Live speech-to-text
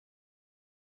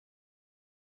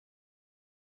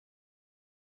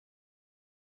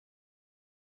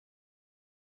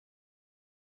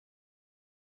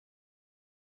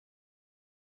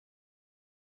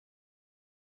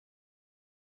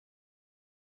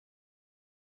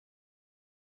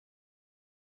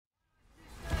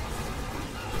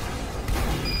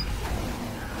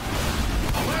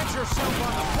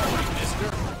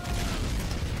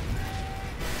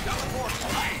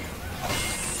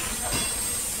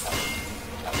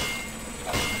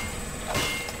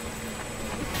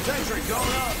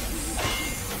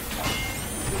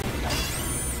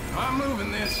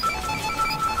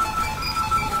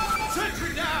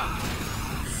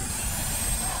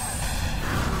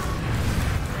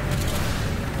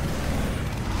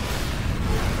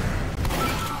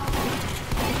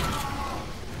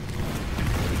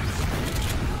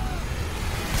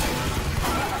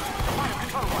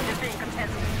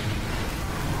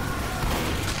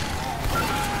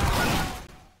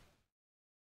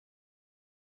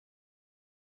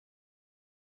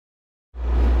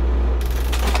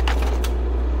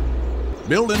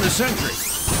Building the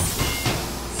sentry.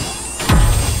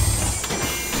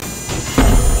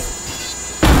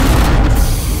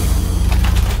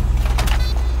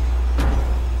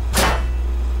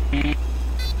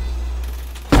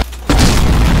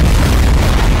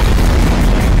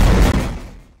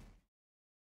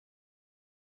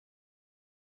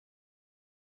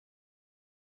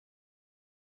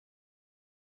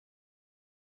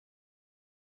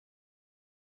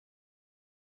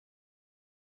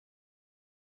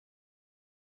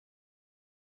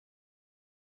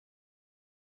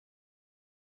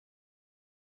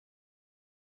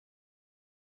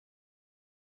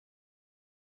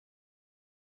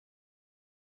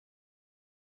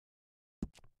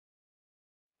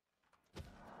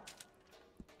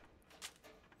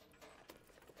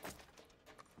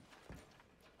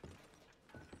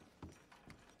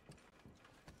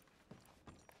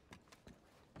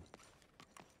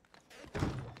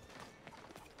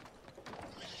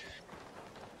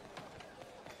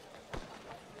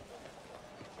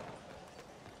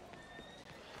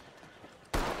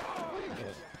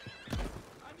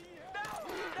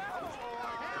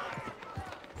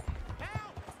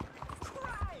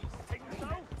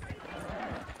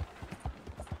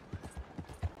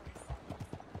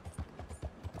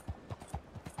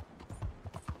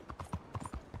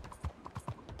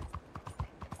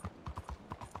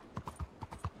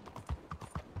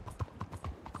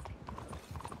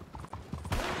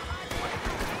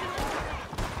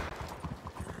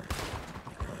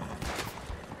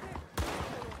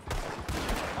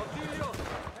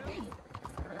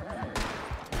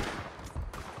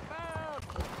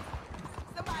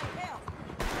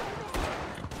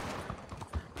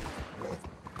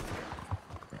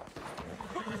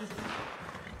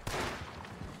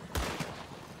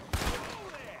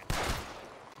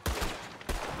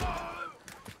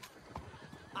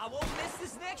 I won't miss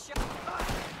this next shot.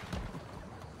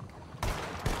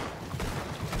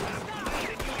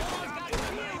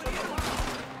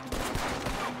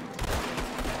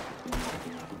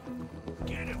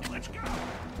 Get him, let's go!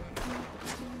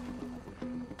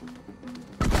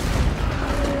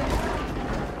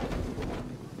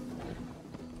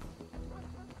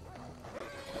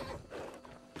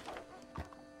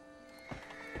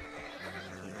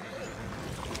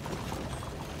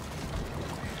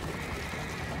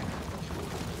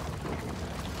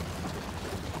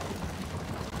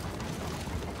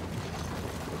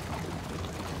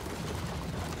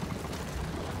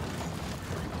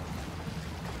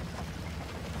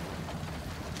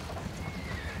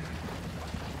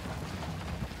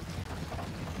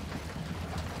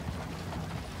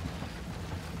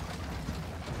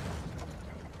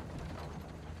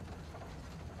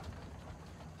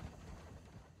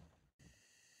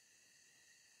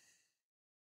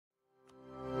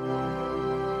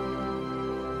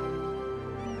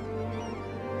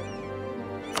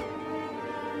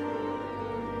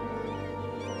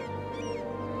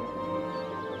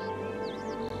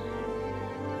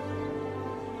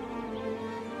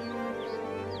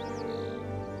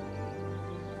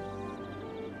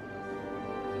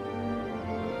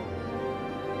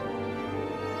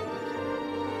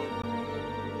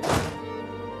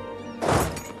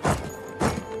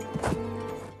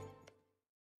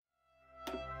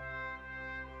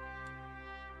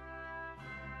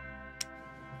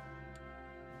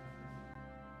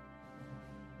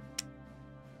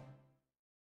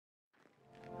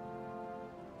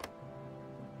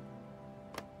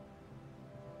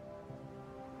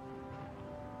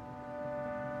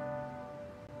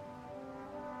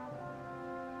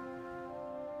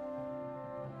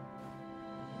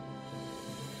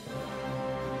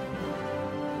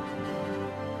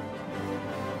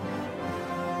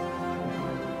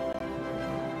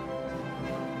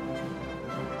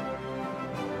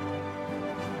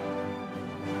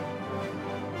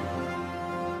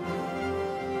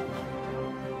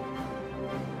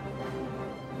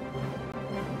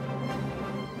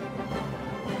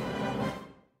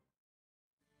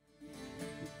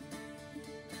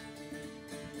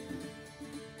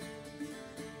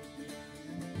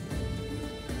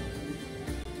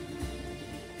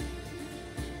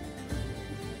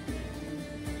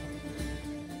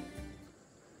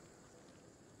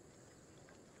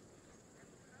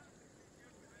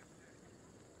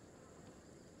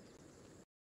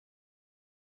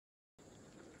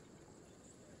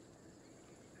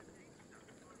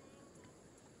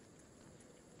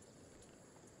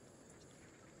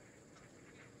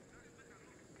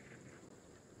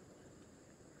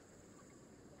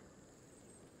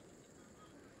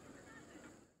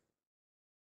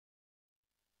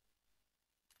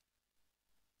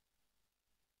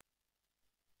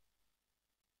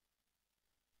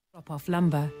 Drop-off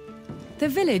lumber. The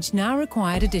village now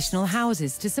required additional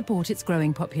houses to support its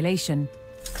growing population.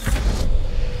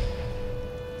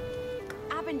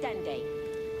 Abendende.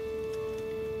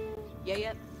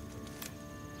 Yep.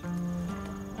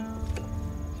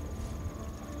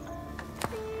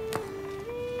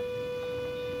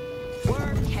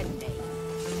 Workende.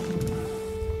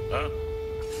 Huh?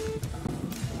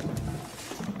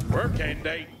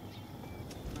 Workende.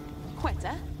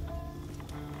 Quetta.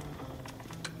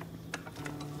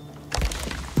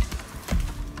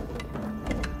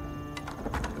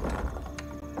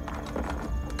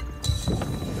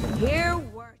 Here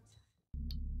work.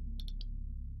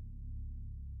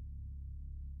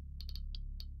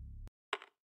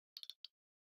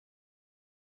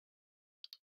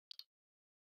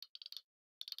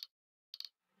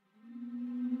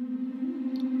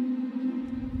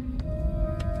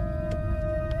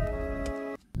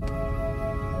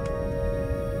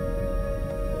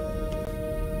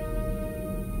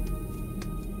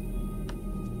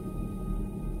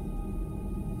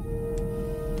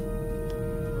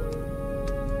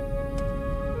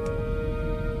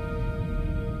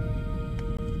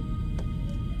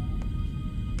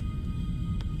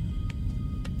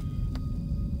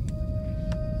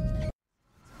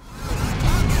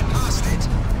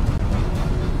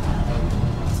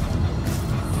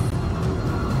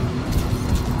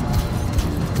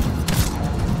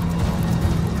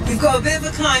 We've got a bit of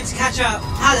a climb to catch up.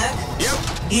 Alec?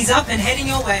 Yep. He's up and heading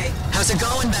your way. How's it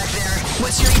going back there?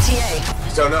 What's your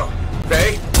ETA? Don't know.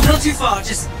 Faye? Not too far,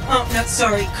 just... Oh, no,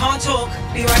 sorry. Can't talk.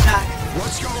 Be right back.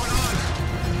 What's going on?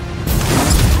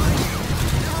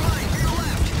 Never mind, to the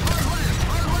left.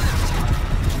 Hard left.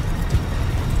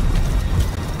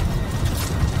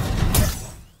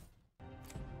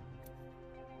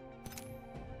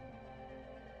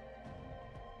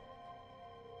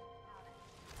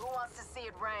 Who wants to see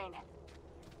it rain?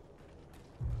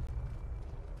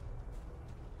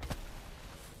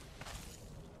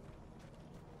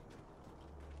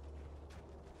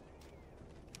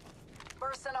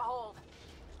 Burst in a hold.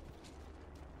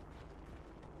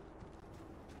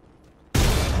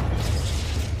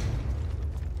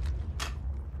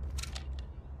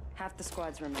 Half the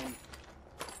squads remain.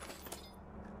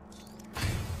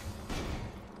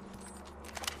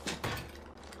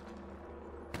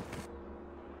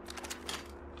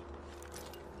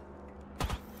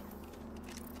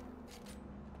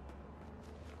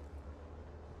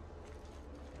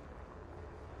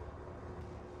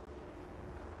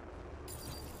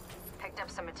 Picked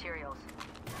up some materials.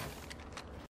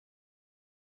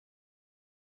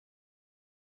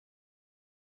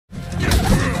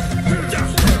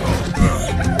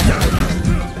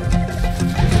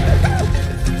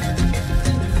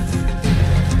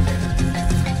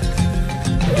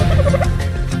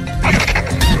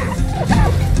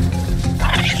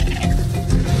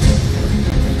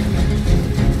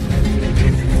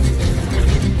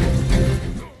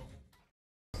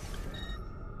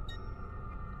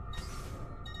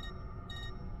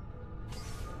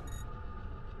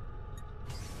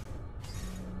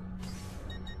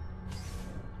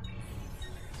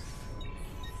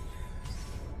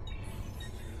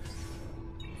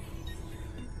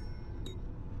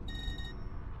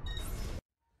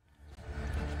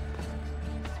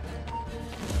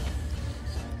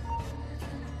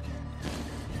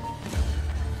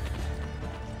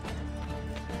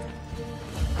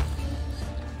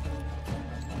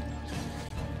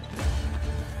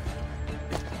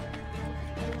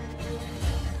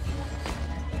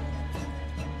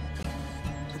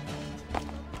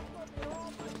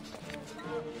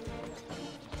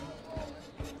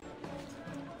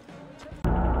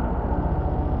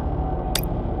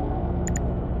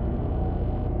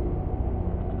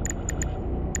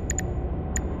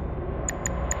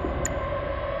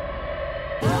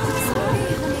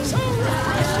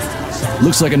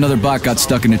 Looks like another bot got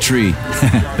stuck in a tree.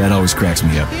 That always cracks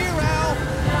me up.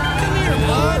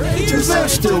 They're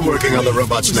still working on the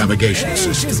robot's navigation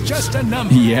system. It's just a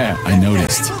number. Yeah, I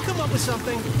noticed. We'll come up with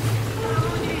something.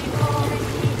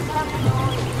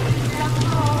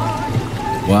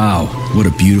 Wow, what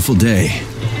a beautiful day.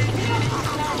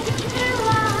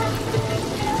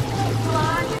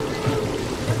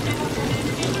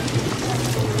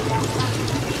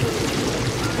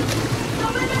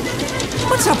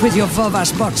 What's up with your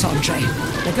Volvas bots, Andre?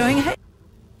 They're going ahead.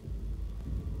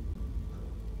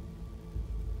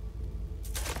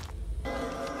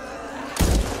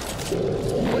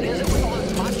 What is it with all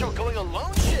this macho going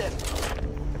alone shit?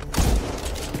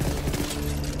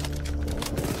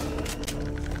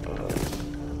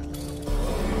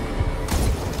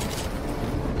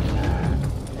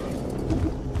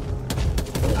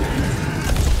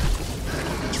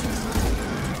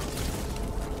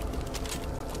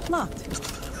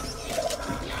 Locked.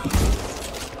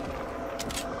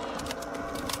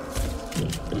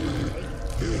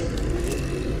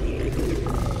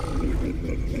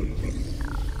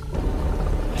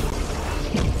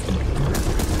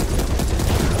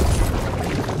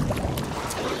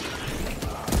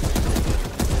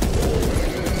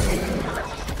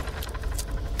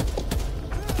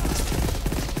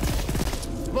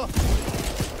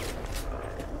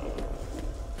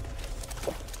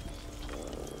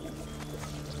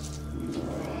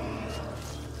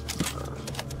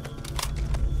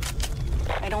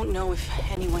 I don't know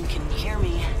if anyone can hear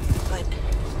me, but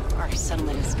our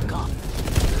settlement is gone.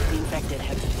 The infected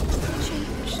have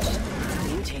changed,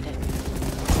 mutated.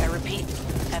 I repeat,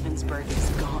 Evansburg is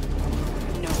gone.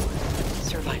 No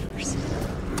survivors.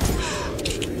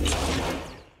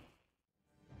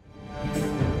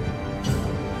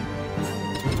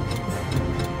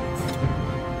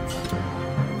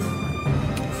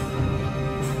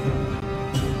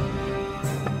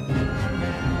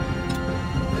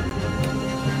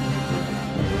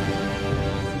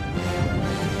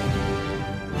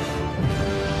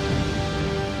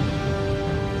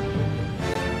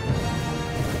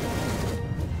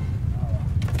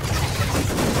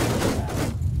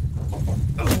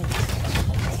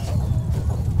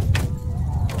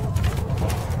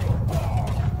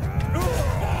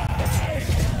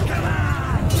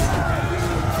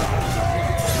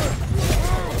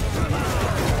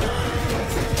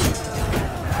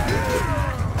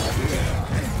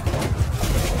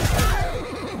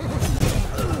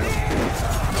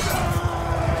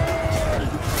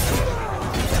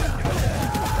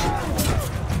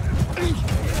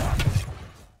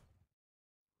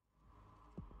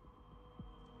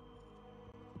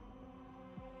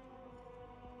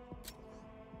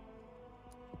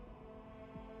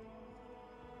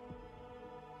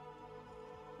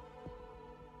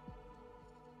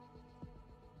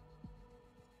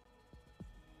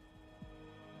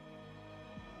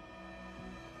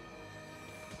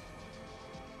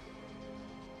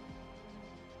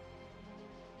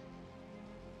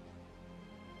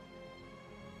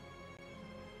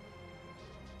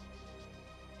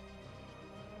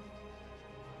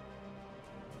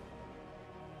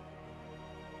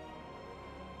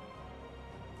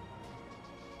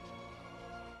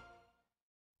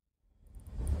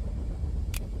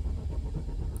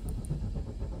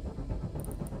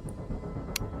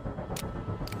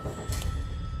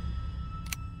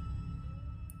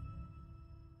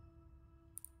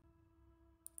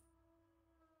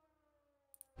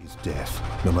 Is death,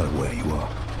 no matter where you are.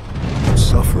 And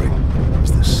suffering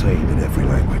is the same in every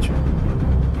language.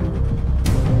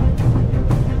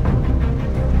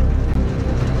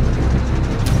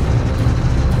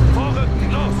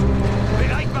 Vorrücken, los!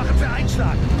 Bereit machen für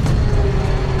Einschlag!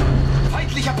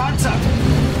 Feindlicher Panzer!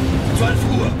 12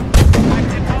 Uhr!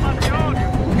 Information!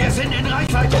 Wir sind in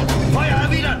Reichweite! Feuer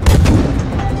erwidern!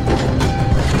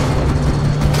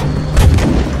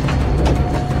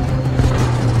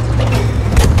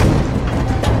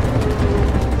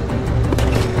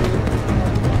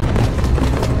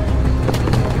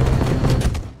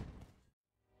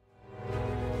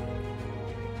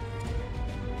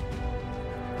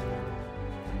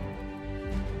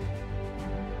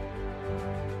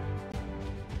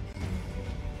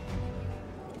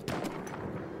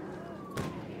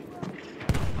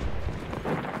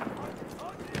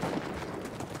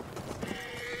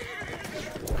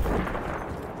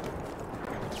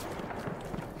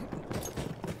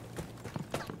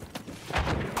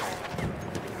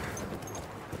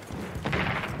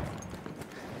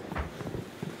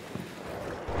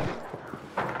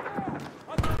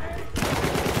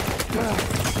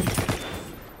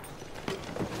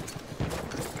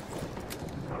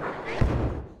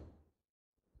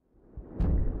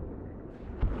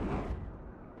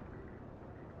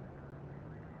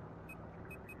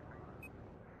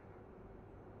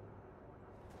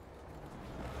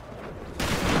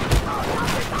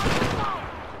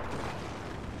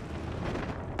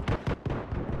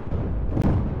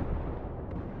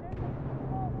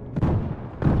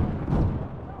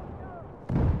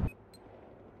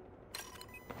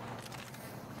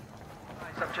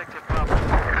 Subjective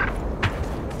problem.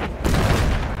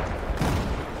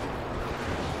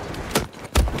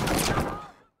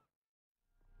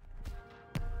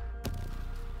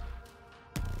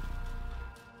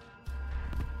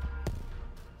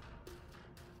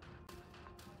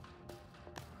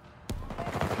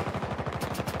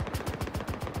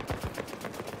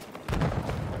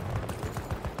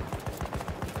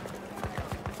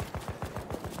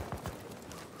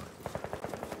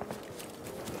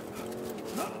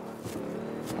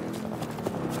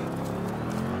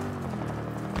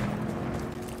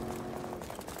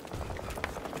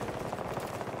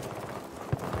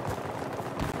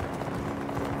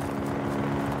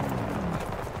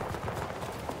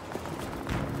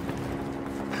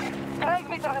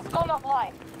 Operator has gone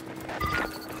offline.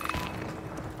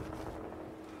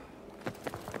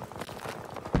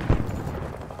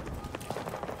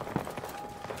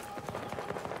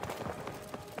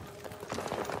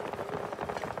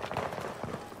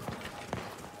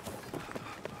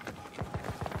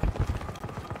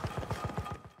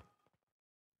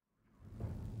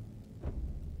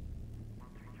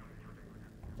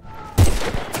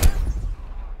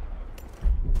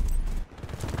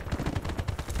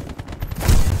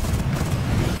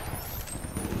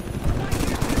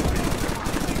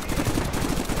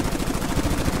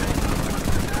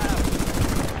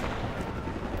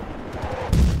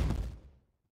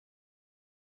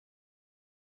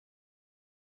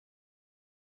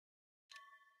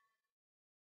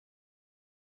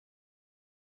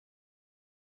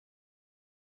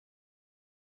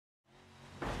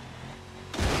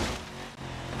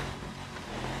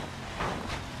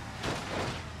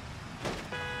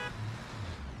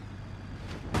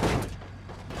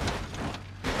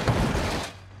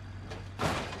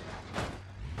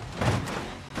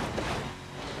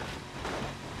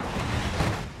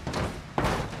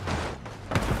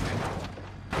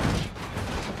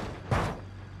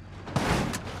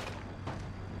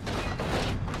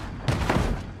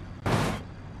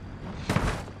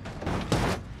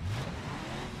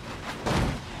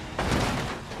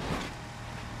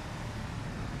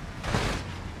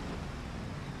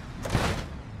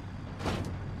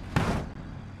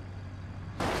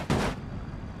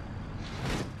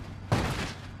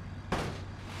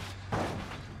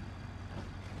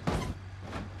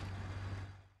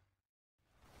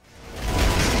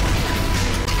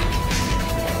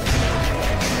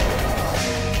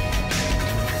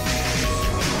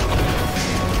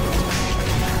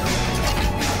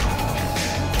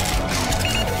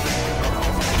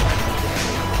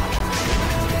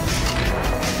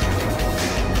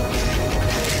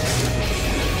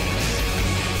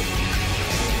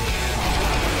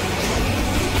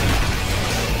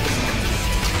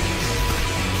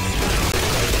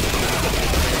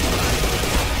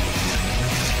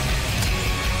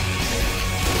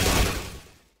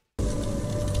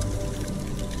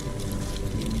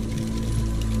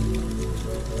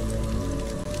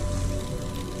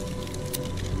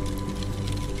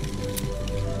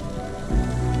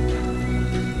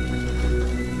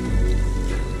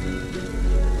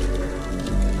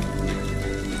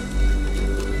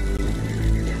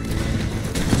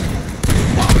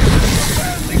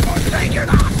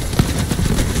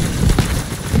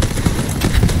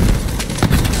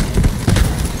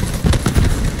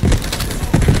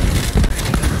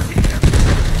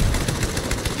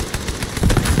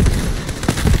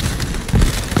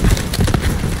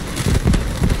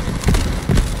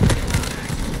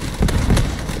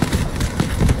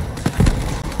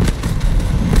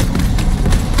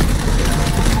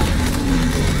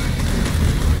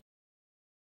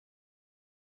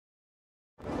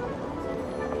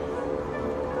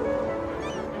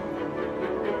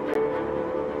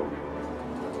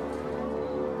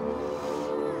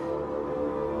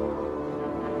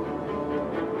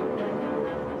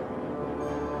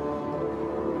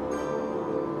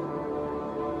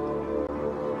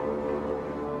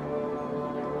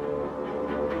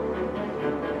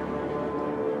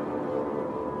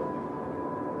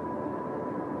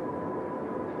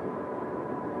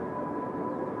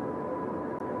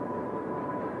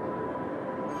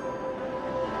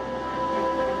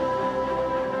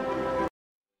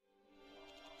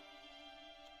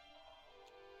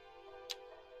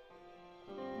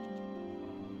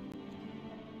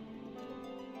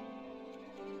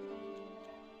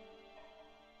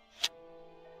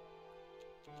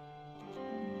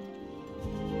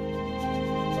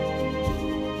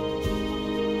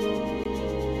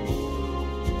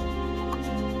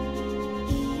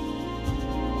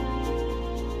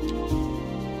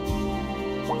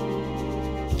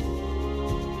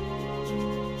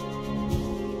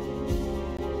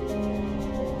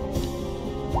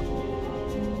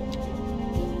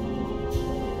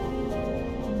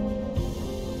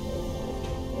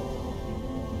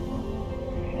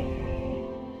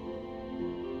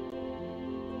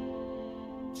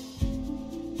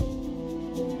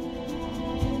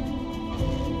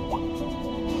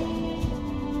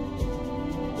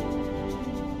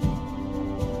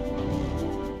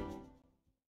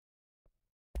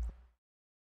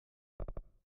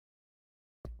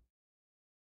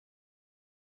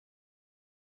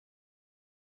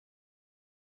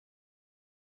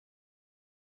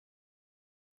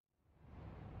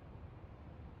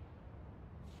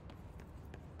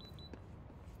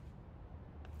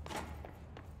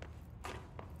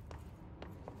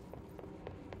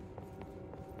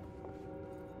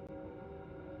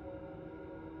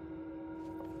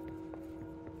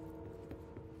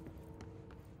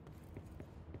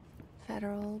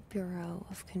 Federal Bureau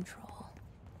of Control.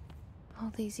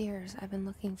 All these years I've been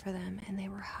looking for them, and they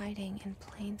were hiding in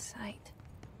plain sight.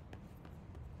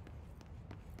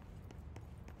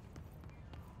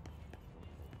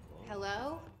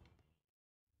 Hello?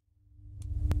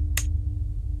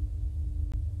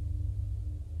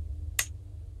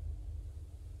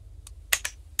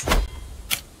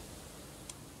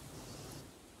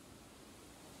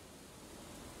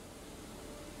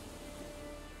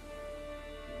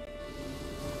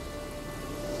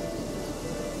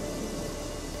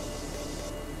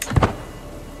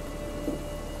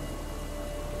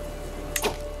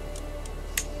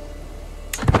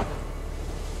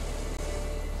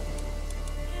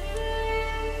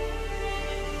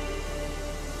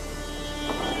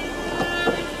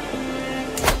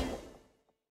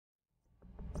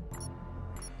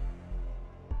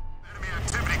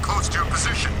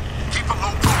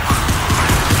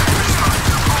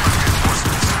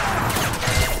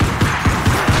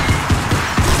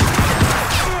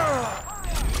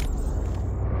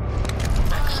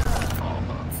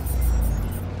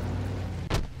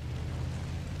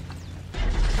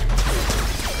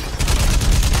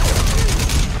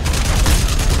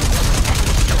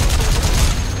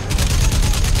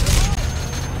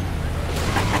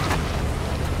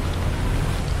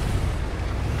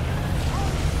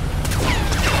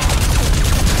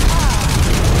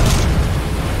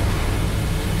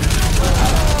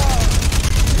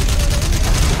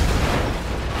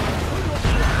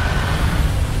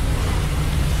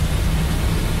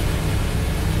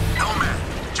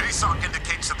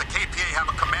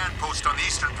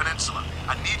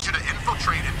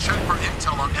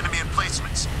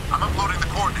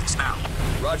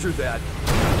 Roger that.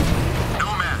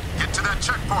 Nomad, get to that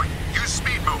checkpoint. Use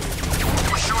speed mode.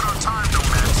 We're short on time,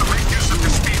 Nomad, so make use of your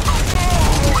speed mode.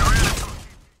 We're in it.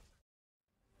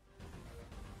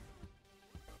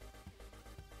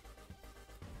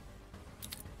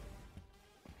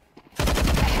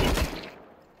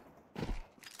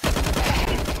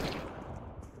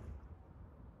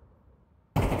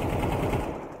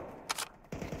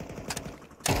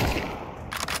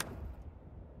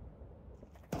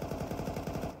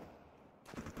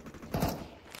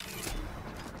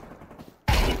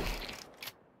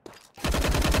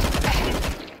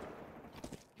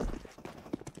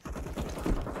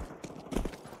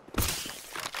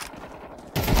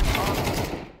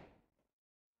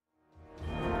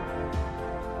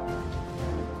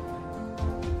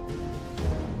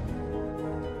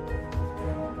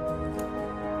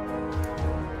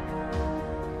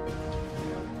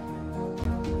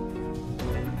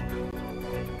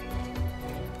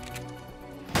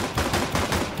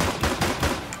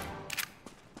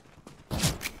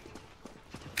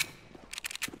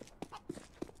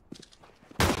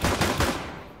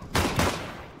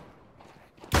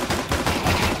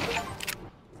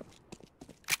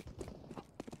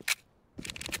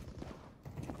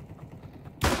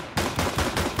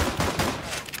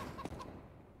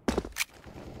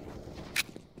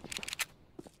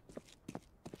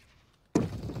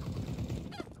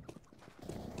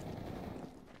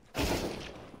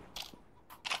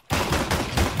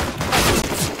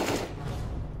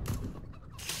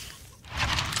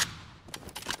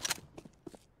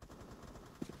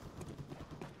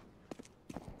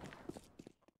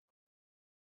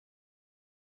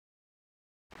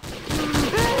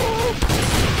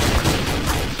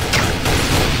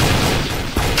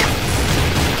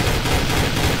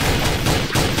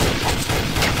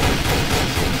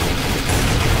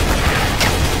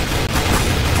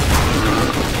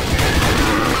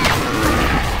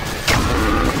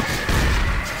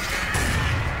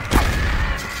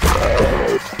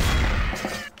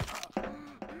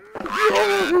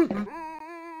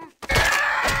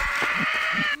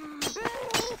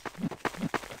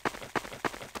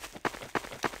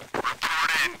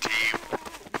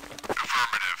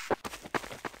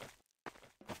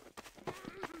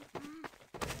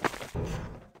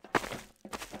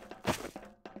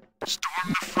 Storm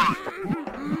the front.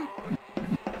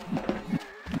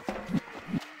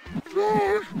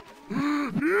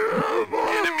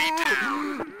 Enemy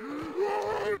down.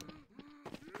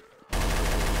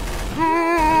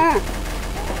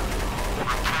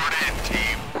 Report in,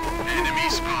 team. Enemy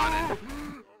spotted.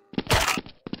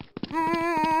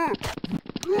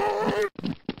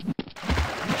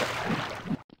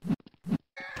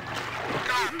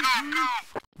 Go, go, go!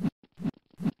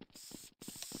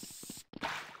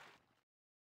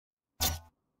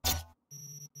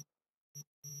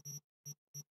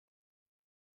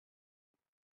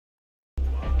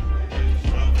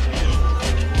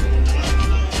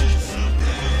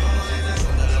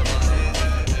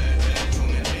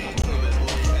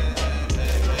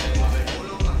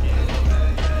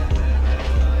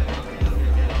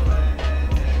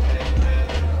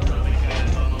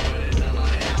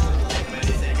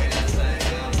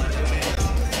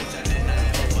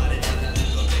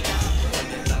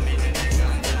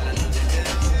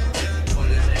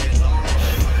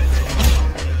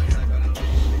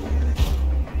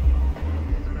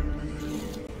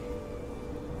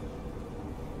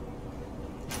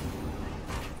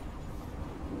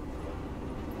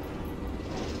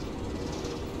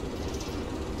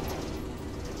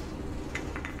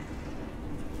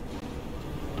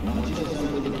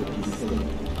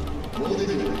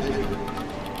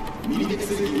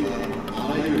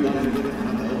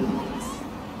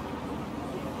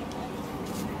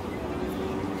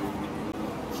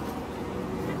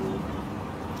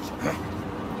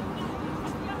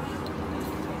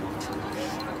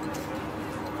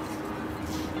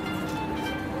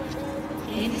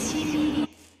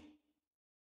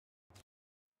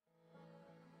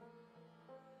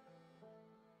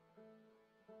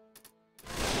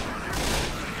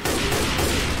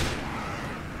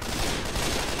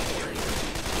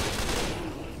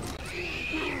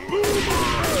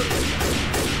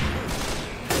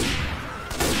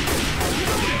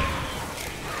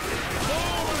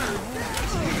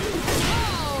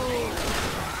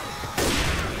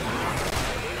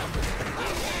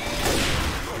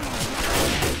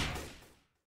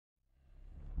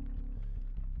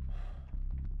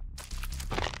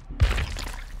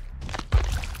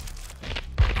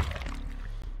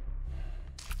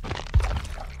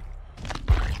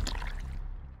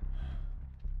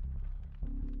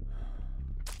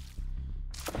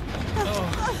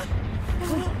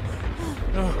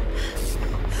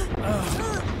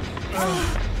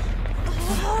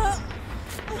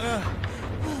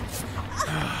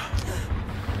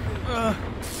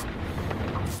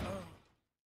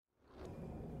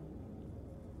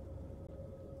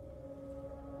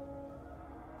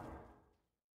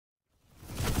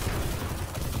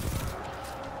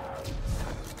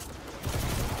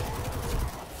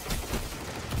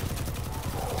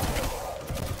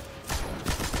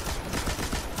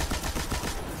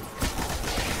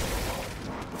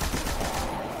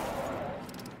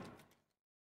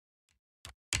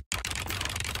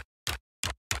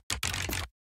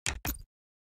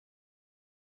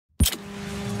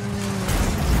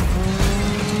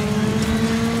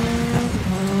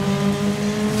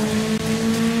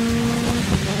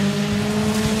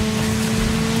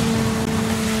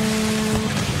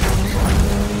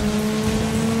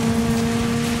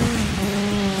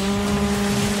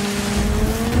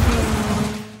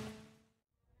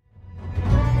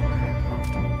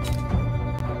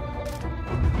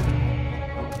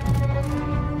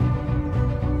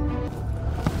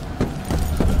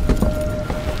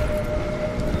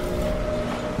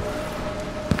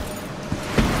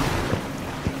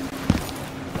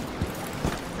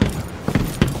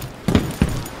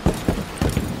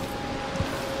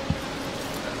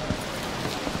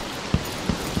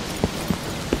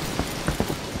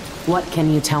 What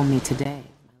can you tell me today?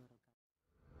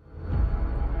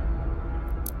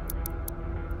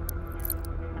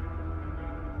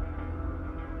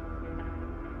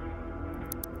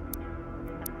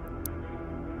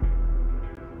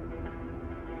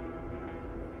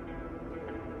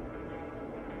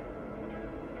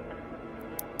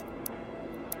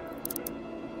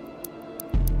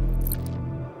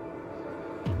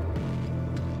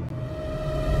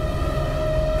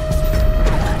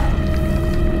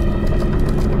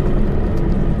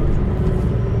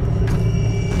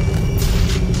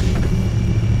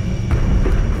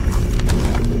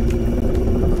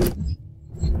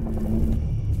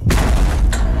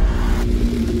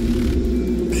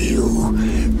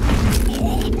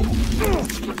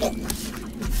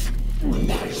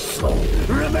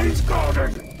 Remains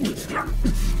guarded!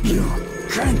 You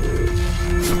can't!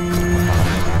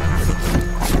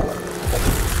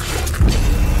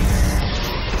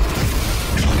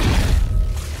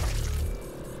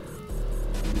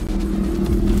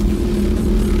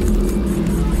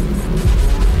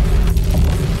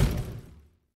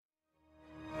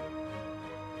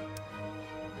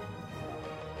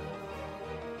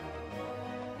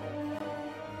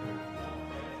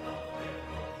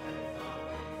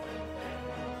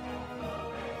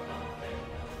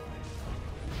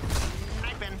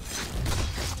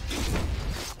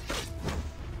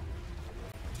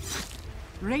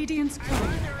 Radiant's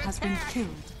courier has been killed.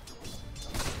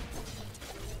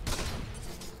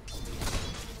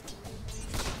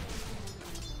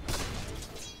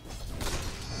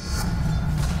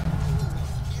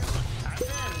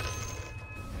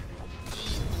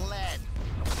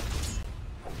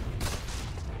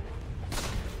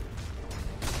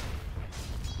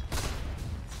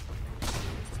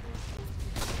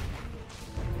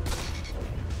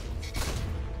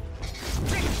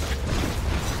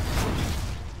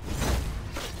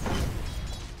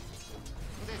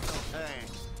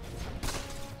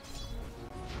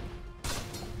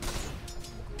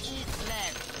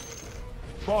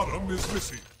 Bottom is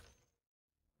missing.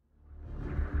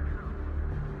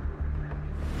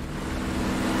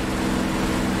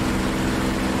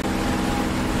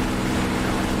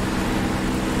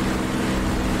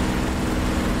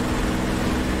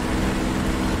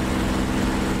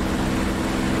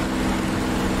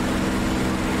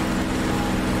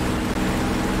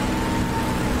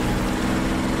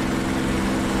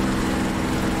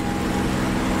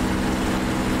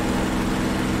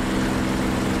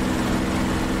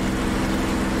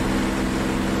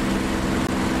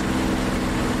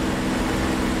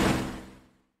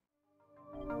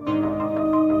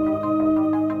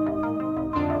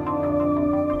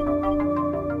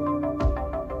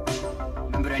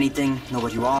 anything? Know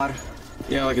what you are?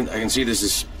 Yeah, I can see this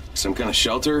is some kind of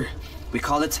shelter. We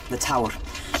call it the Tower.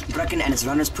 Brecken and his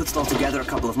runners put it all together a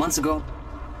couple of months ago.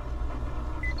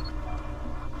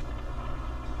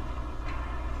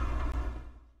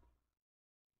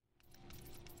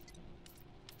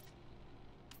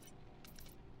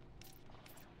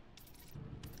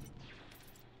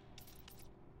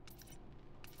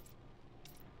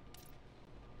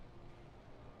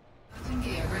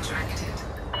 Gear retracted.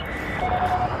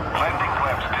 Landing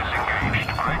clamps disengaged.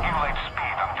 Regulate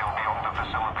speed until beyond the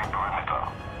facility perimeter.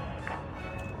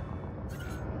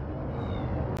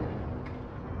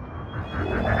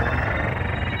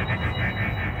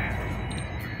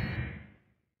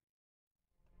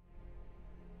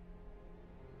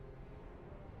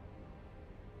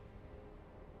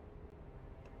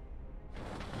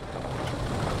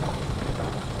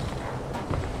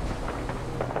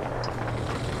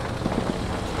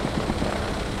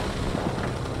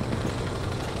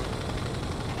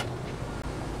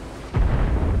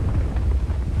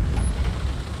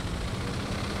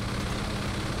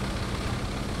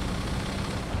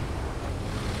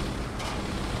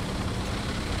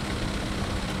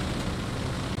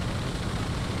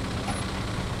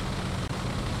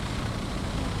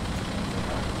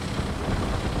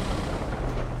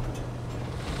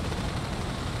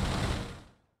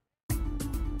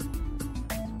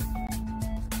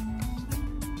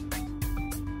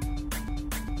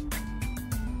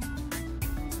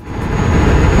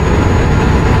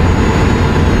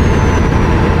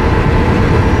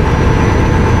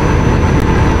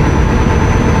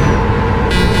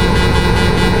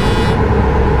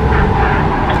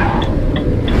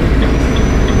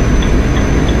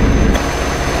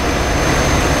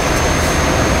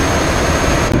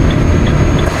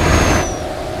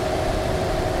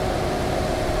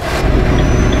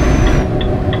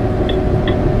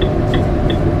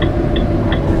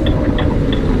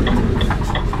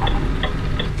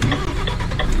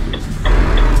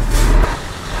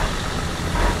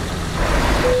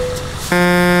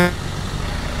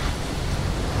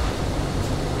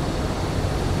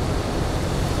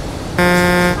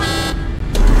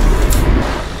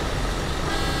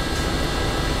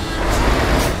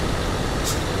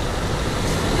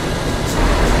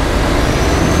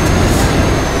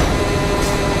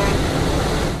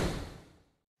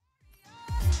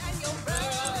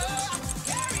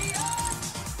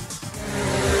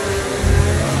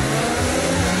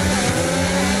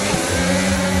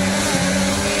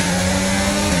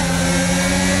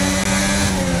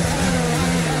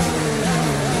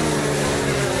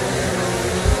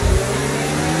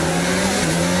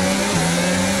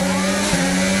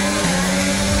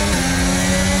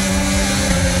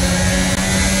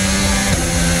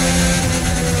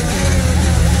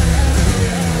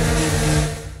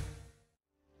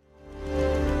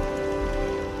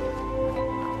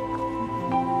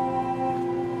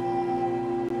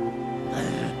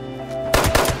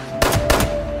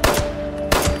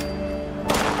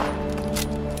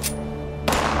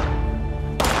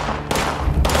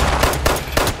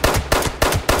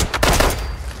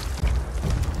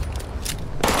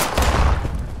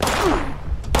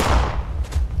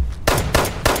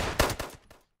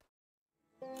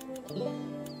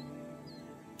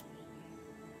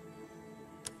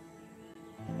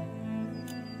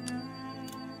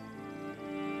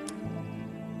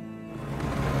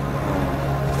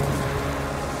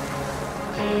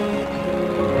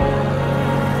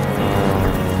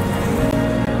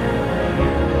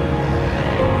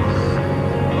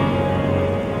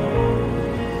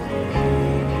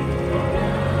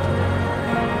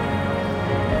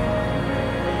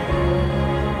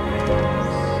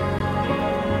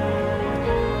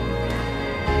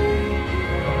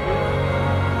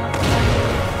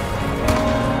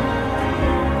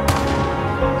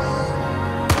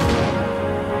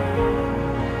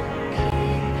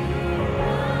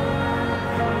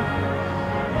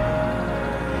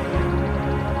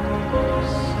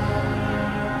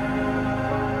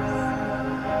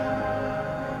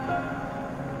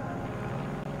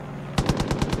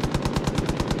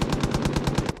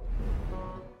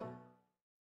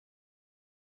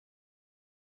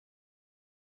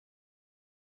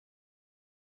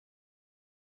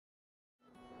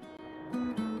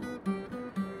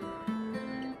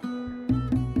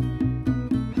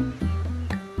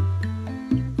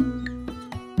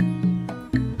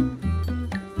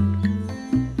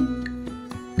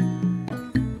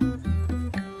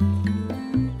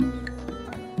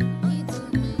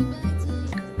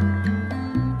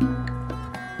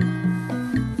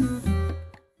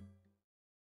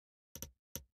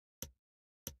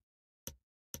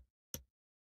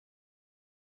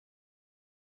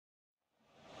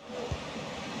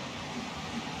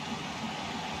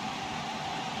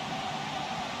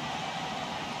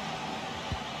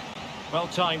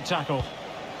 Well-timed tackle.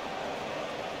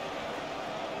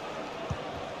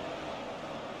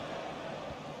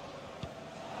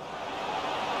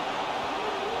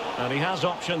 And he has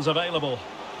options available.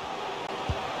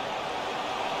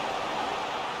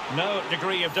 No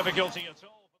degree of difficulty at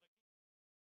all.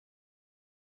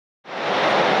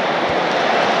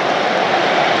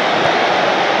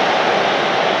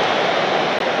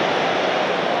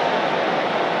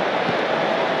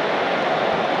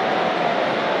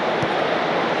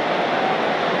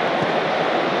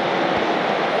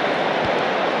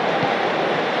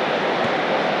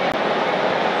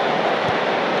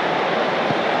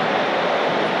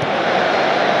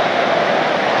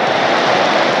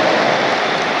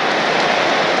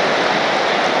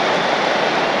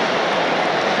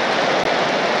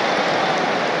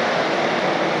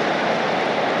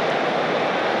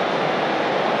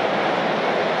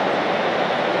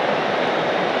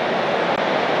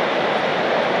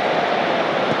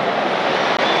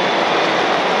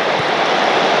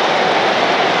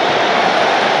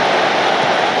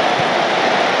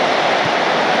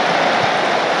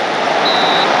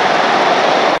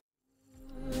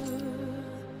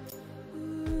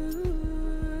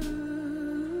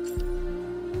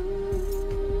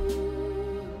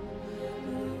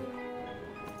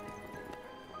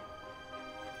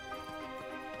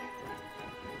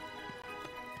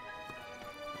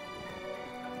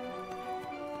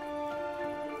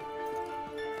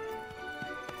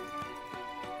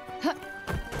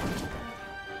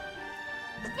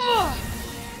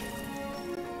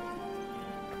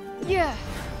 Yeah.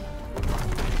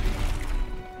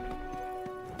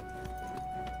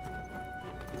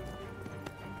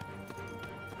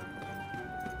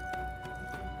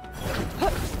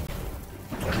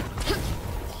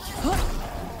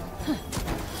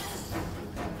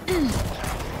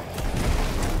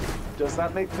 Does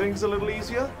that make things a little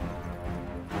easier?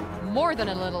 More than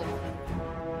a little.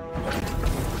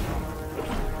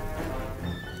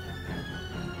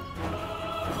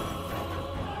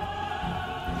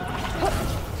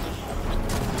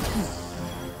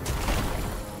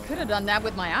 Could have done that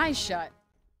with my eyes shut.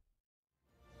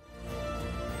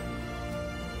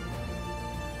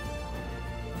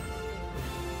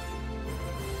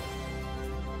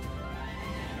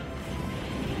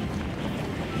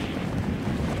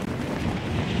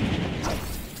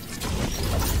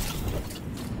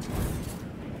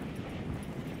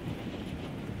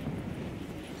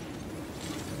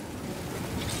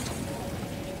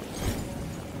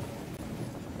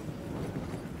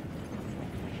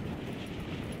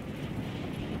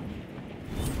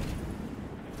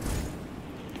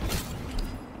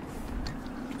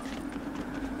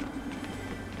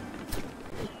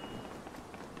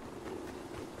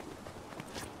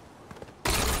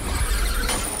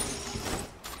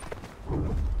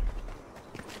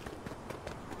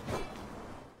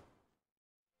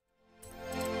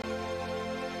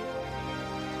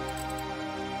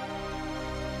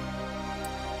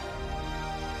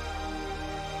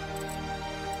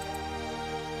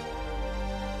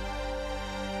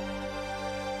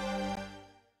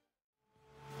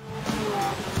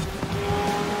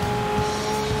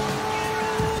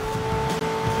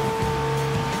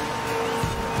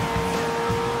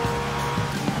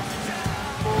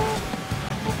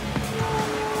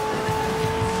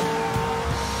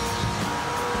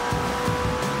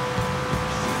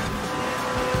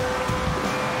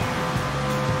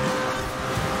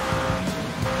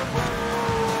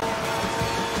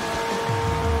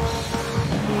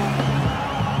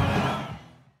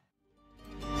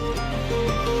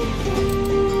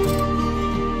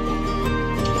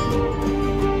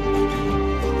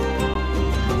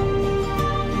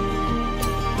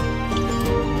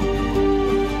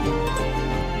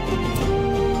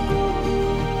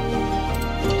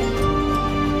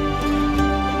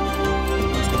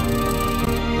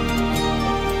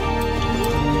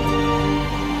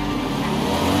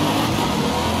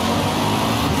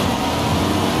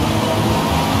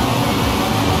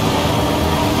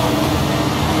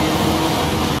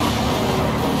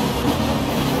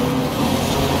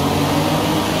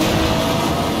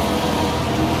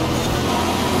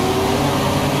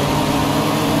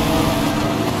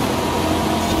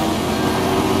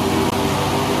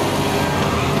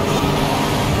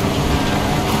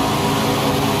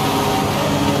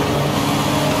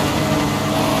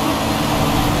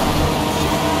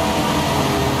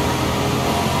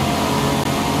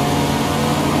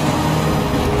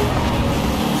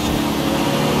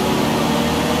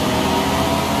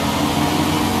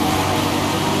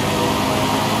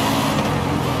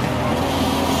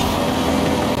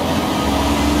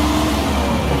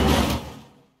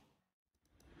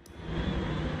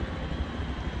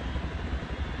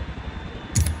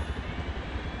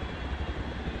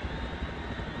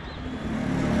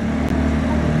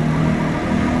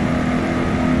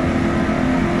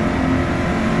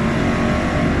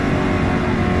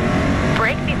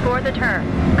 before the turn.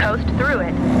 Coast through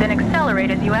it, then accelerate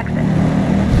as you exit.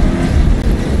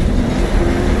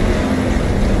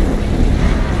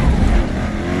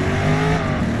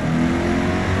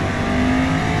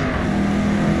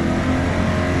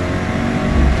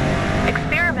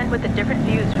 Experiment with the different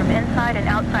views from inside and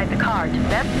outside the car to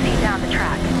best see down the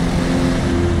track.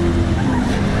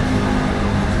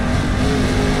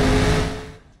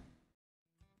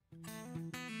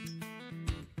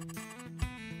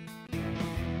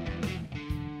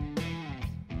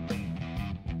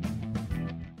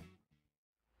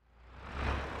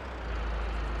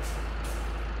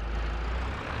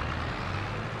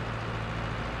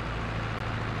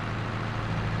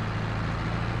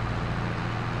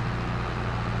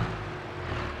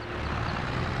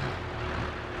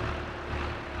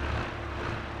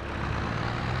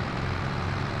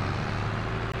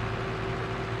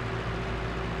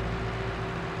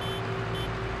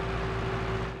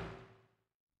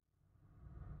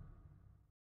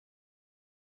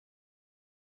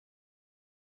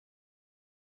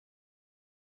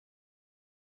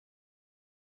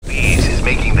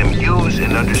 Making them use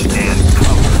and understand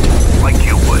cover, like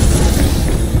you would.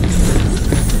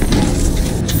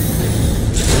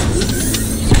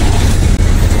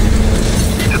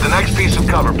 To the next piece of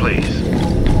cover, please.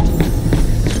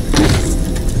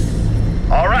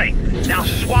 All right, now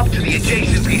swap to the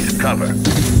adjacent piece of cover.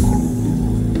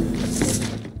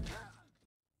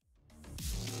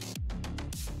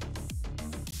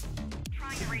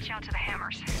 Trying to reach out to the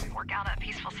hammers, work out a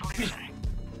peaceful solution.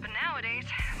 But nowadays,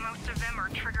 most of them are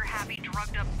trigger-happy,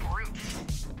 drugged-up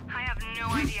brutes. I have no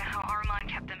idea how Armand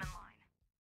kept them in line.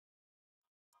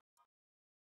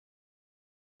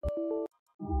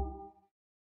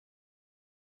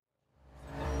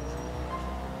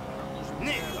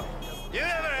 Nico, you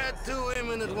ever had two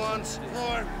women at once?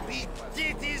 Or big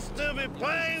titties to be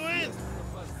playing with?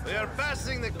 We are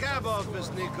passing the cab office,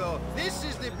 Nico. This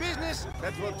is the business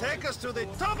that will take us to the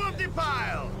top of the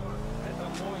pile.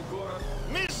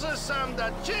 Misle sam da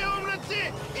će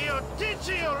umreti I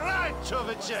otići u raj,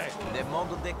 čoveče. Ne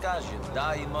mogu da kažem,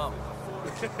 da imam.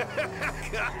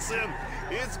 Cousin,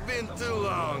 it's been too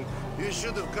long. You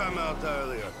should have come out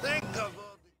earlier. Think of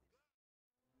all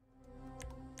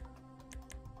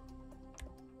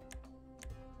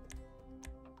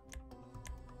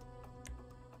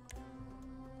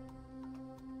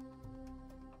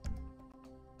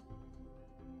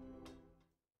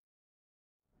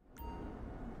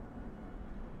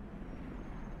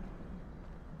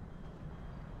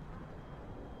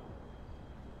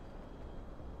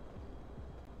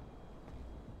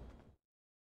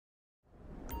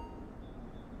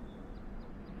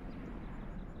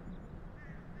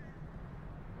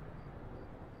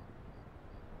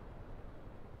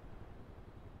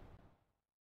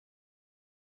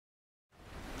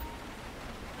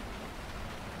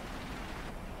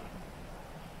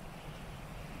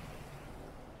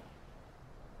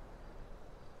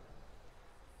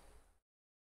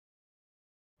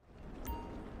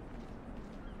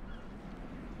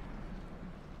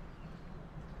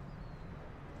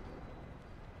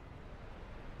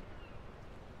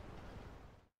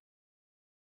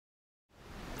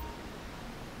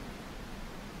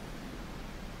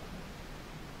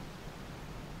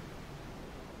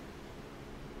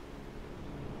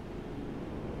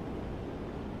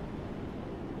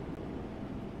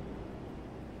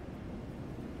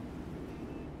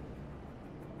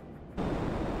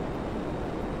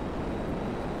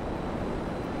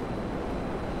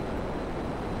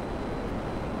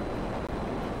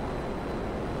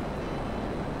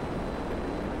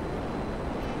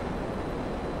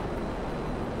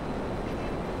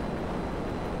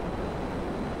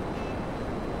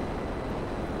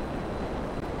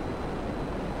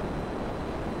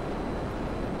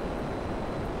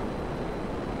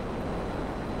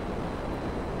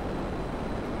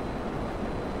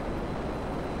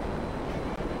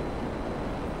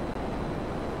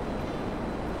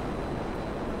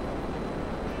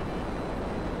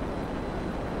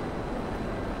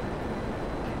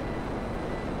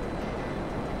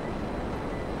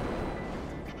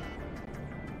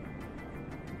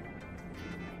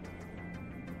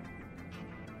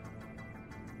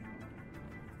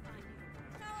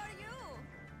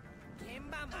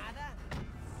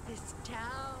This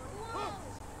town.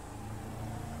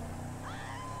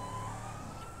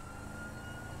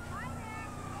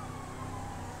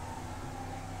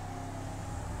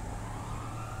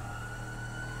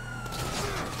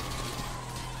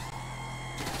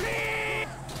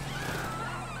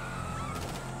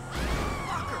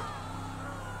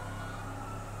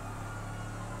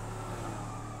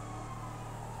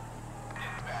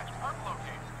 Dispatch, mark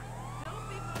located.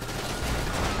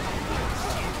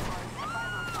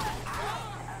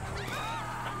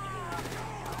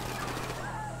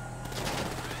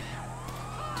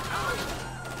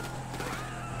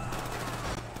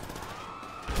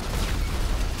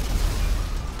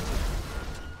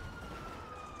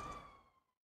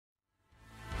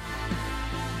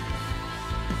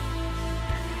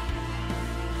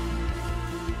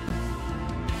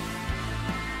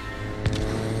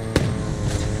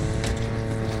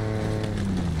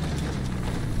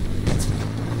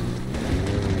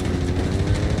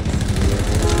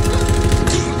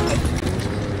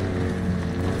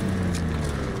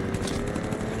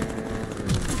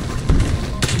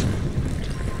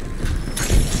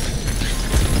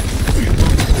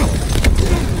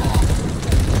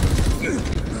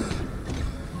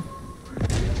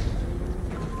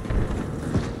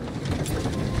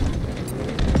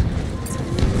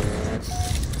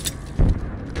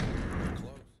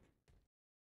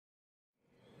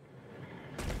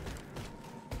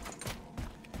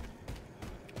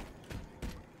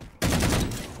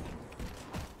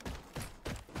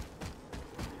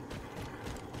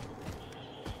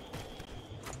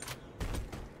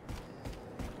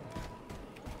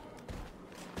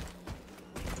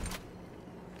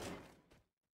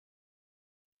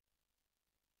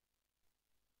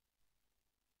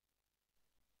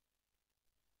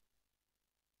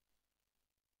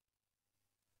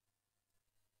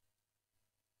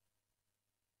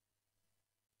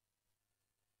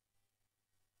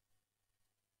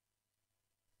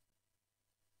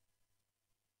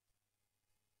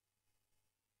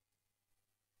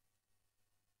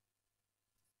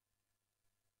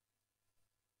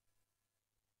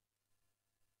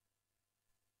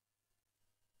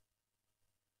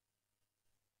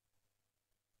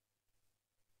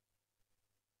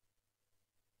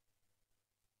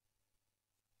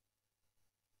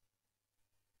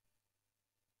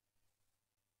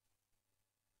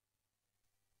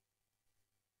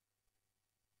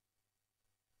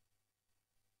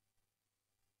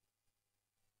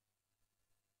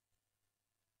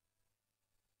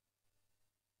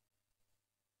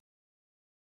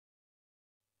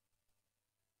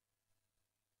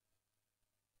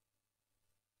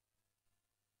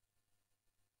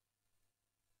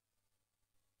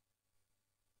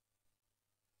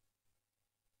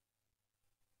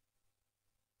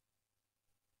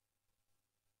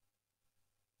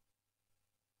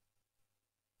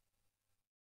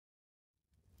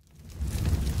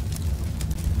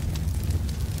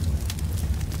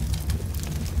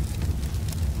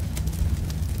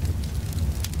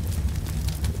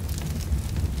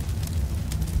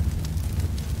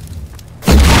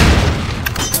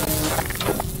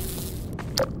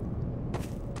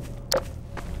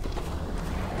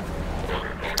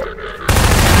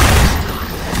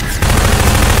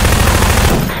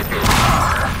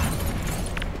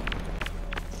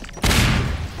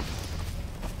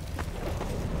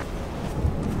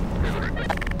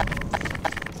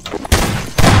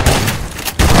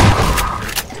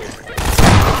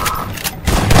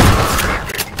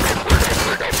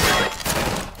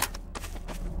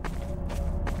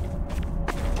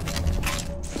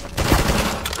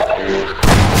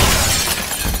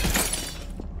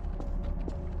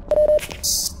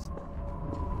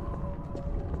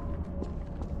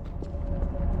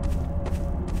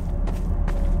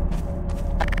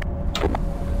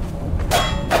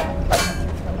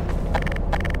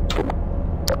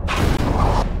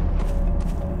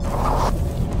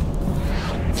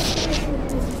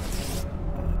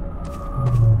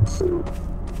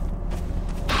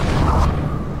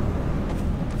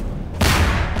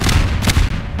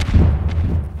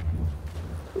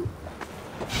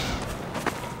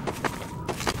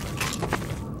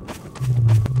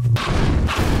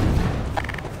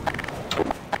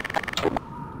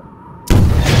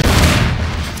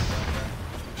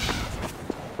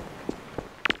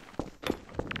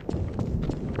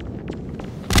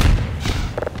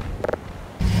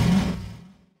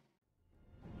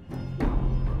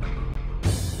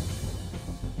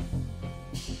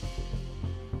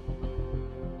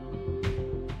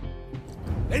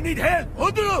 They need help!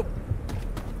 اضرب!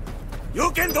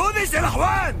 You can do this, يا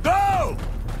اخوان! Go!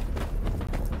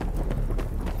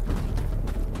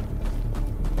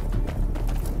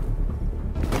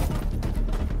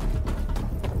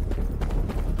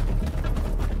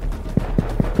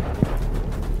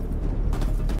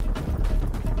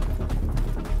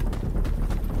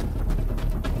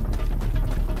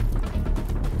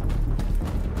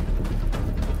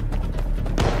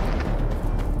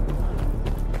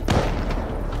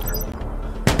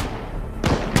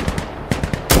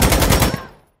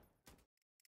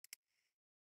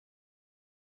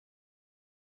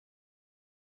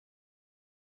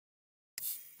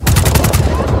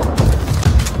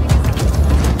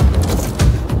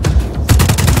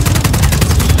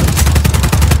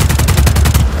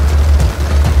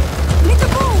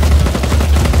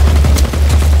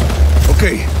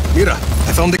 Okay, Mira,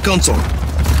 I found the console.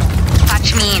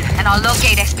 Patch me in, and I'll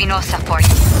locate Espinosa for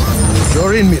you.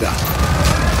 You're in, Mira.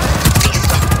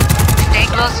 Listo. Stay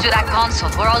close to that console,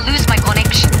 or I'll lose my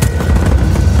connection.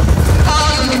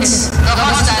 All units, the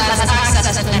hostile has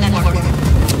access to the network.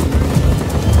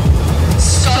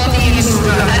 Stop the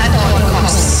intruder at all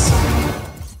costs.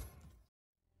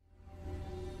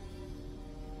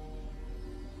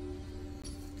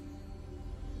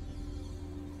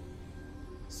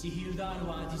 Sihirdar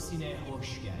Vadisi'ne hoş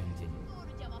geldin.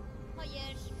 Doğru cevap.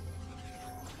 Hayır.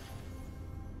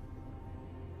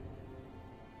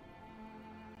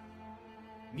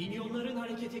 Minyonların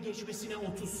harekete geçmesine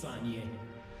 30 saniye.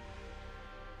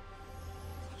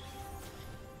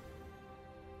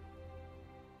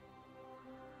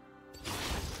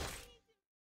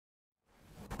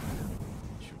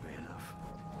 Should be enough.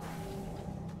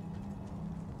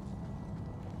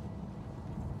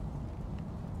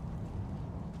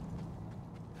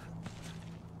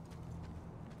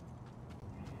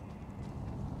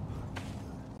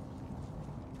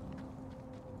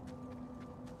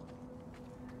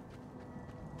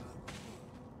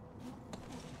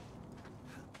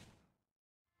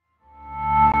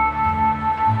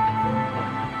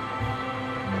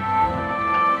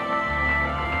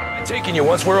 Taking you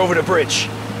once we're over the bridge.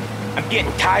 I'm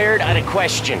getting tired of the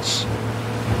questions.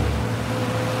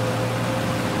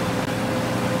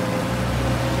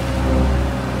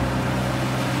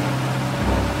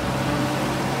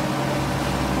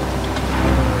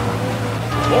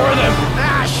 More of them!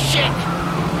 Ah, shit!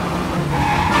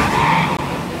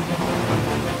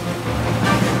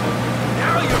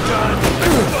 Now you're done!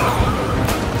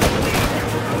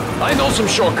 I know some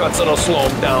shortcuts that'll slow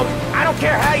them down. I don't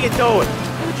care how you do it.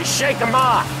 Just shake them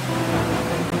off.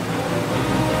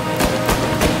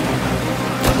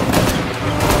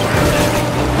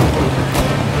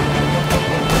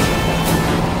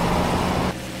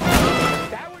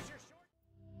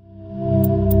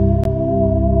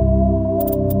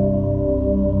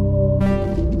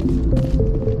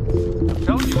 I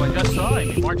told you I just saw him.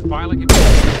 He marched by like a...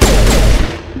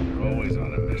 You're always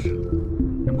on a mission.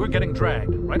 And we're getting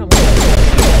dragged right along.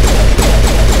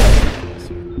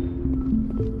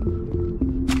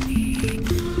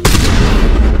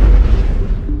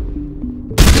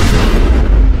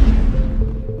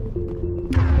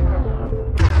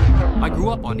 I grew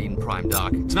up on Eden Prime,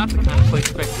 Doc. It's not the kind of place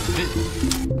Spectres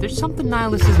visit. There's something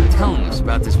Nihilus isn't telling us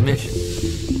about this mission.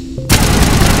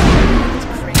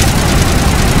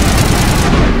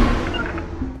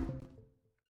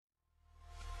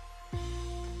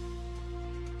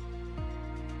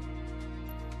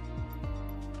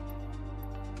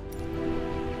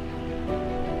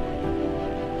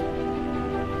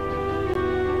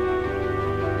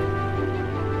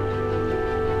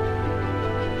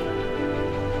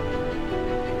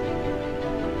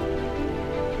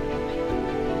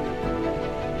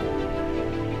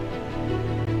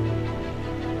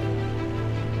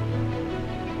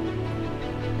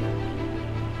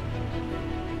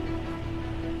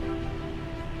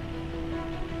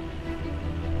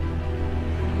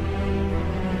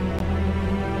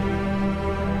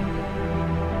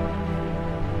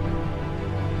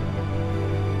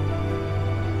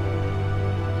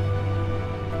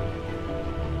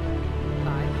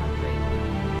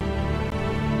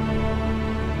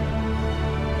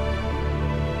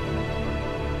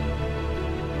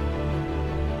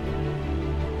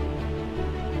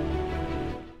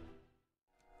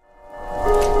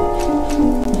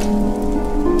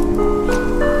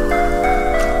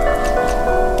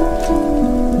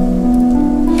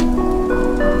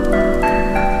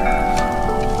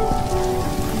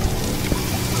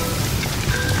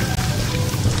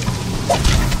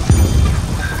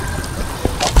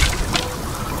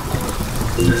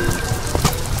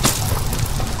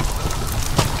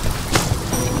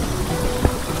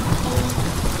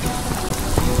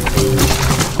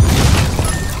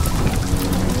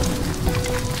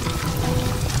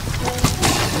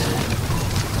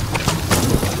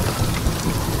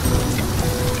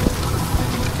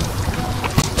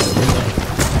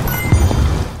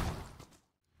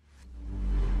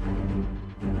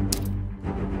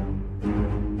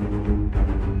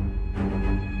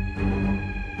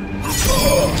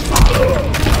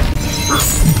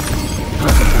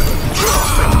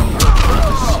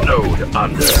 That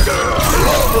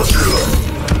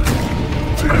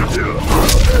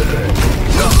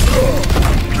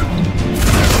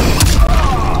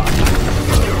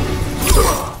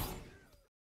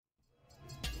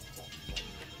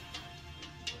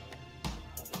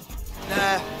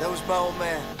was my old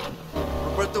man,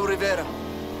 Roberto Rivera.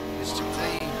 Mr.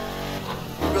 Clean.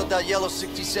 He built that yellow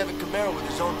 67 Camaro with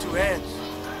his own two hands.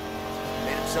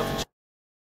 Made himself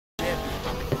a champion.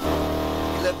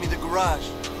 He left me the garage.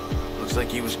 Looks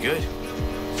like he was good.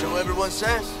 So everyone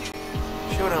says.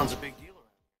 Showdown's a big deal.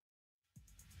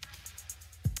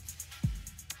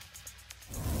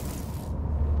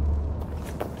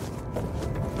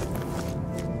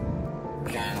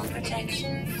 Ground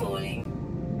protection falling.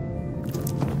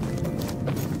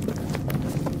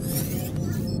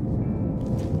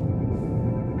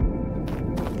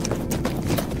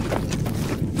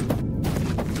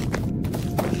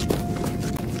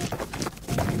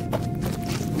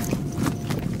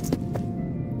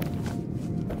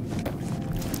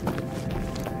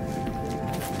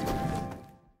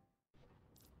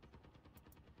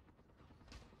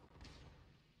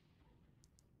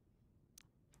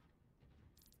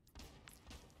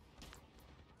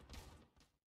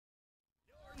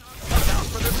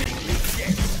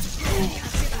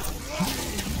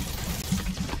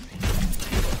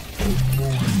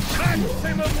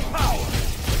 Maximum power!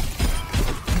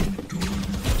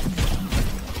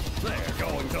 They're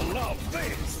going to love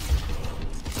this!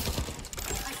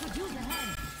 I could use a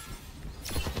hand.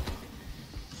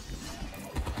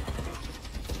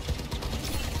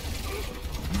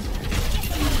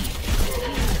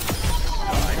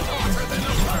 I'm hotter than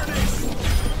a furnace!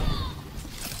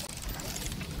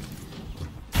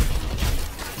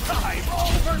 I'm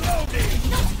overloading!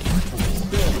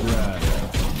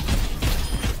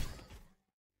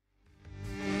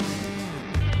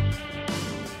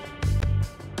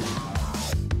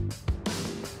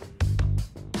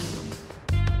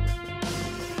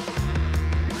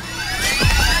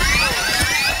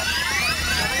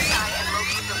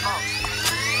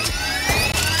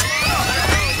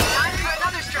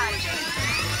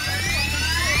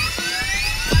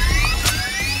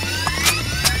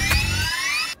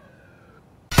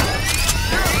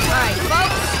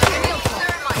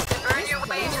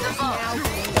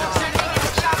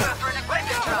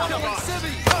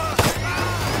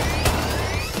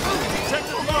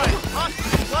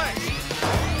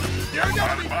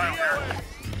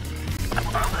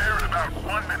 I'm there in about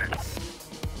 1 minute.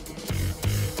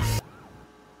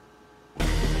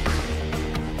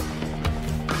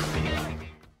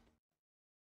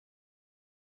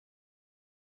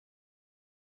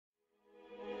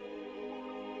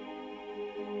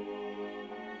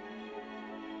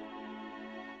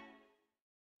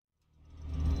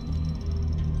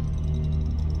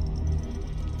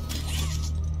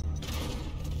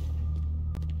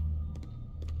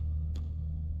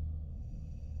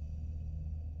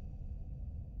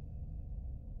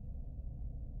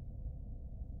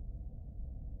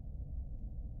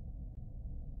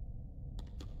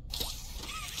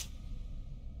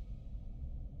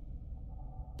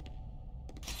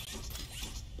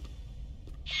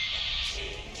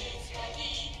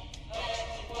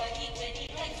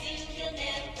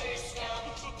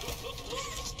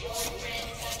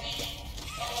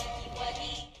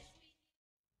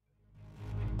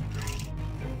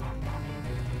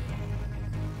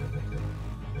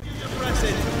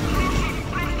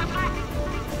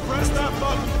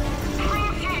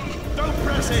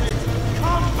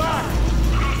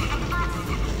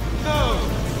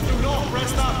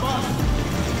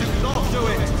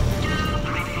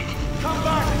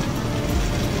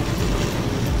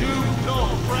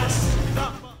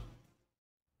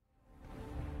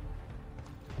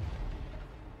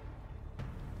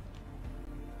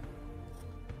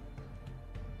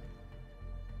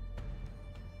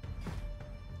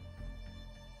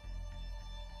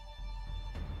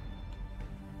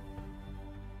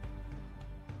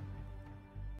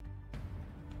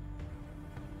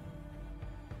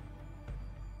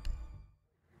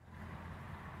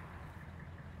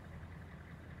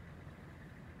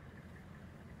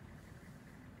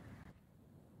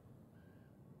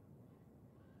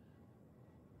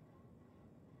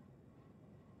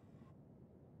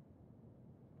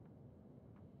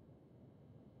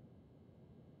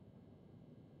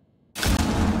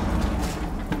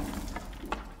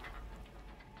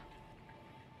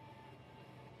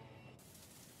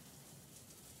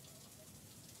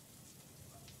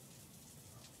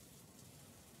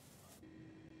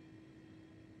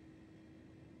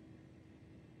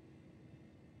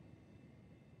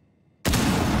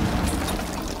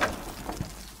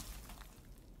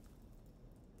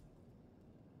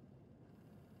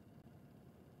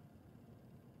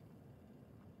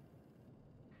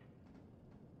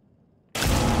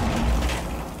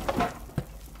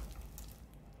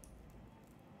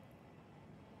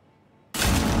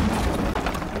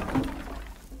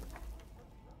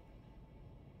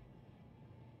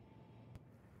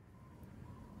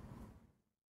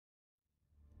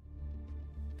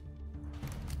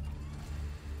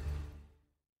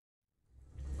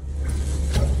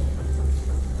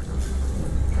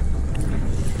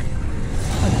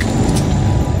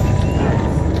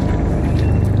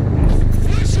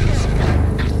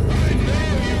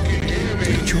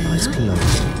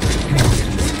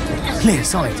 clear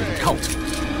signs of a cult.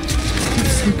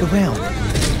 Sneak around.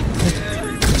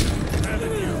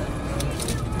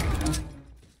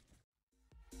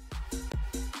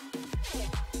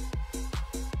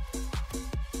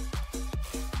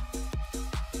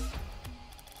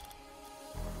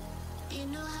 You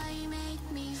know how you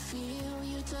make me feel.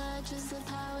 Your touch has the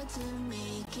power to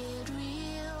make it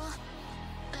real.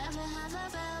 Never have I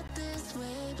felt this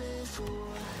way before.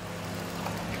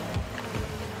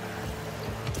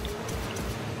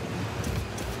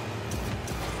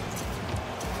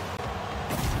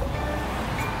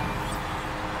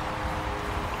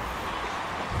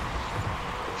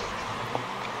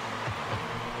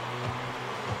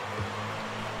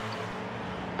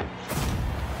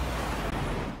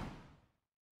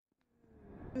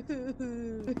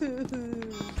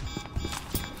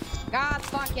 God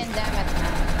fucking damn it,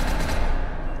 man.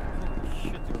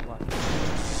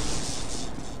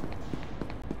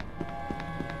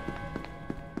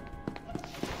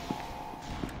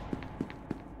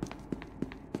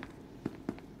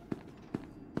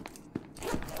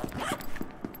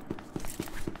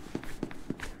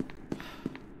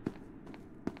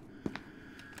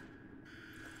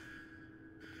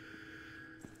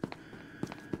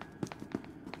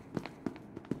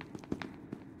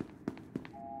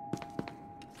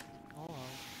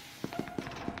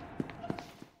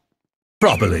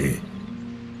 Properly.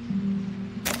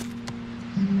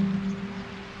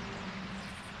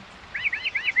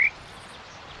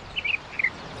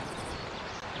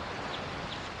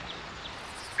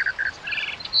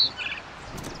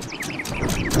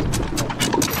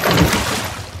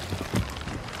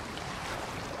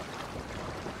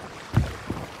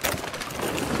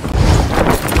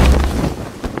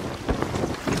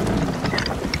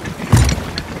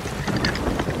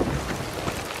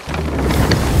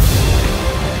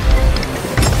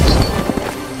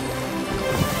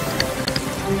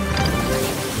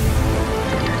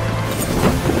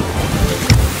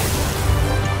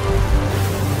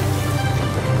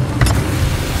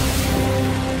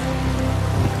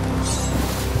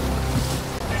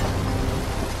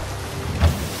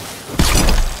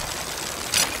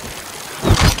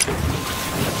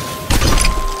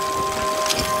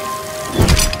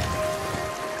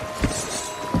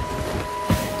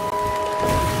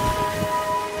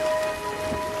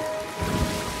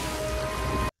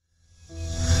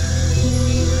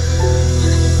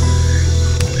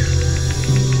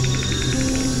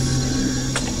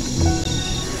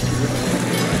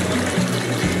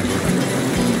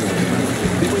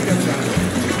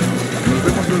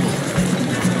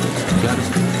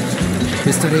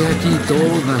 Estaré aquí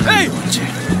toda la noche.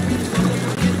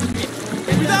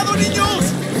 ¡Cuidado, niños!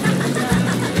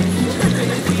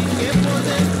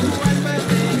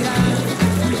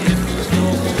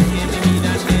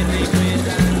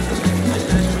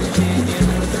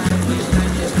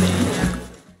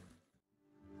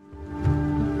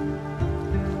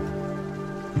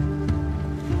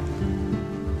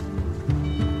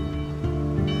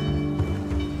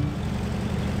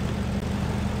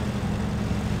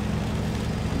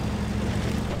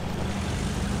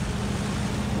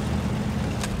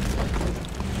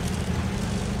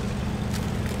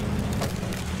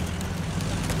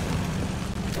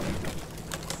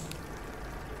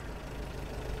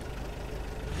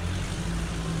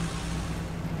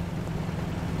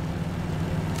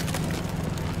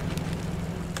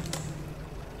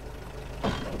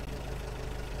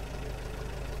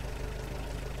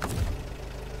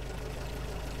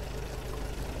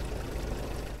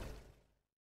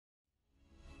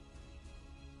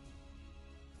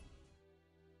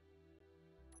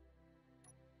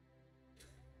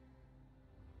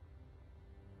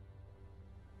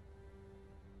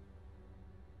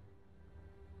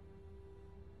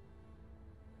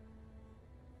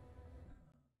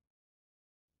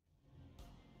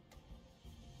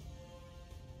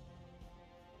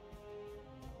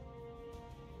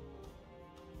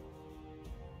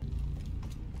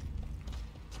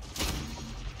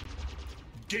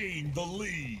 Gain the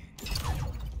lead.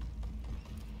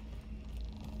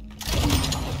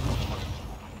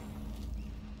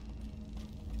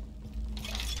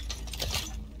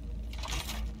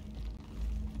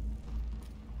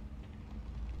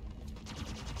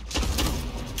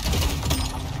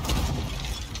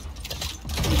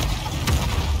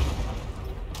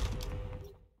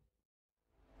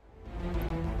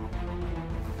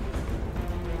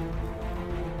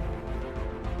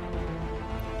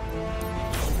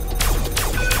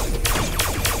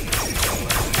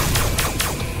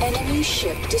 Enemy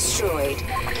ship destroyed.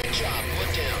 Good job.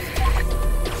 One down.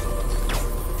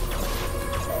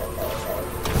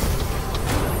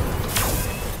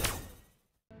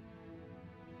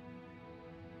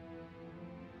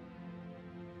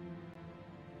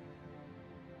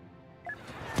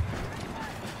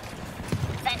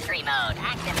 Sentry mode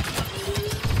activated.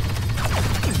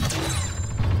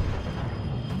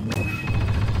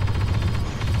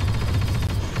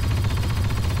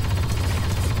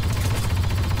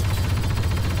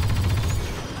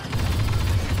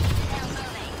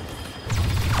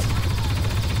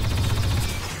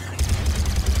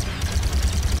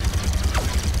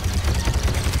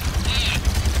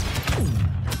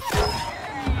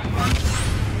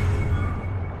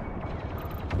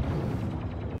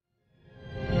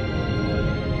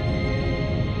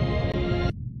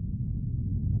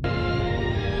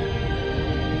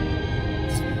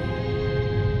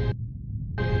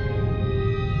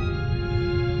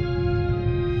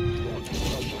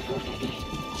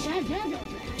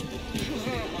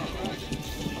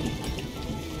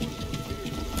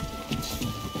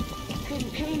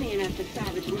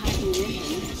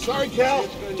 Sorry, Cal.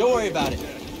 Don't worry about it.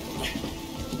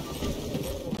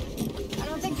 I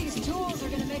don't think these tools are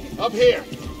gonna make it. Up here.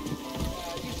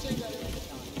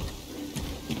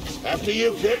 After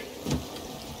you, kid.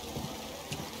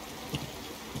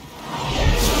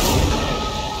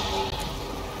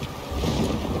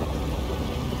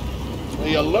 Will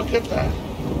you look at that?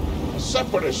 A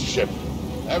separatist ship.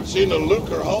 Haven't seen a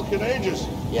Luke or Hulk in ages.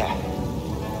 Yeah.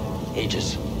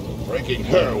 Ages. Breaking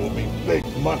her will be big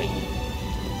money.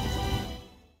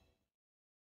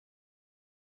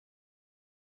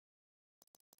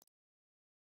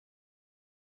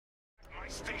 My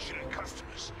station and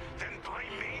customers, then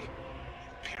blame me?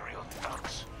 Imperial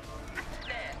thugs.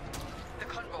 There. The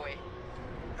convoy.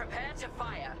 Prepare to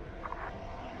fire.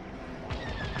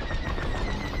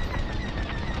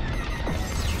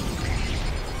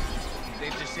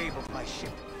 They've disabled my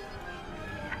ship.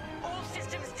 All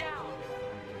systems down.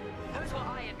 Those were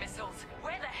iron missiles.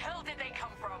 Where the hell did they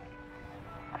come from?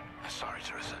 Sorry,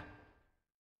 Teresa.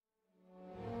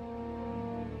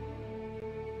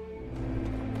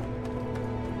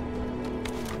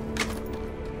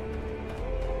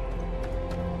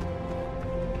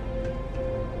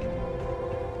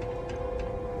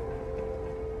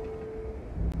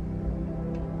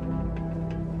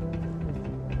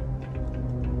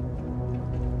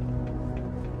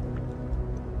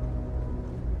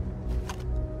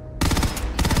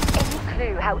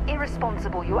 Clue how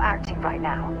irresponsible you're acting right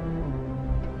now.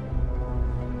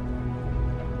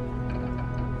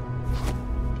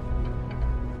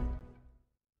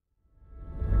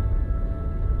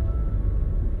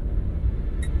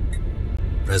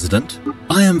 President,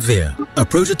 I am Veer, a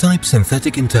prototype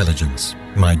synthetic intelligence.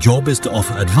 My job is to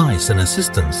offer advice and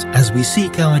assistance as we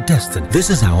seek our destiny. This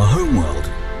is our homeworld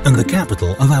and the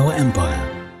capital of our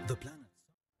empire.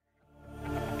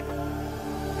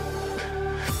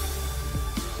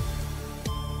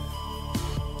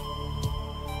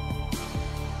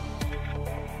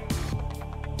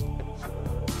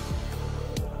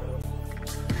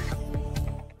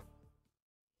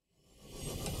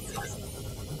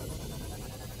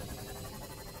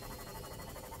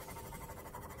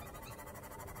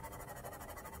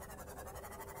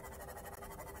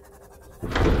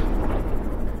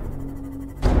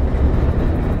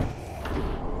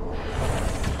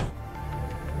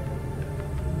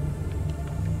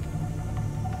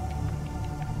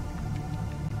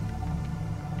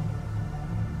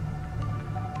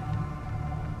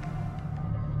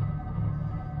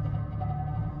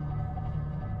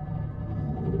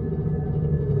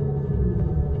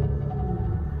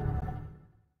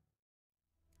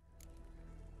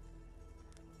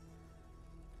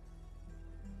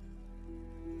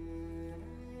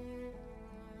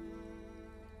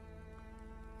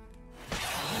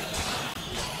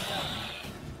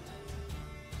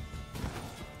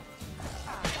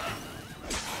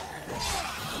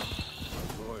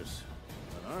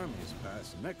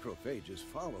 Necrophages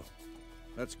follow.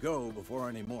 Let's go before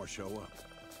any more show up.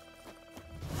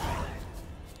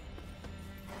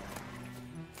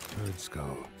 Bird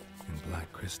skull and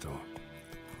black crystal.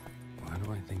 Why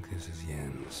do I think this is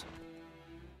Yen's?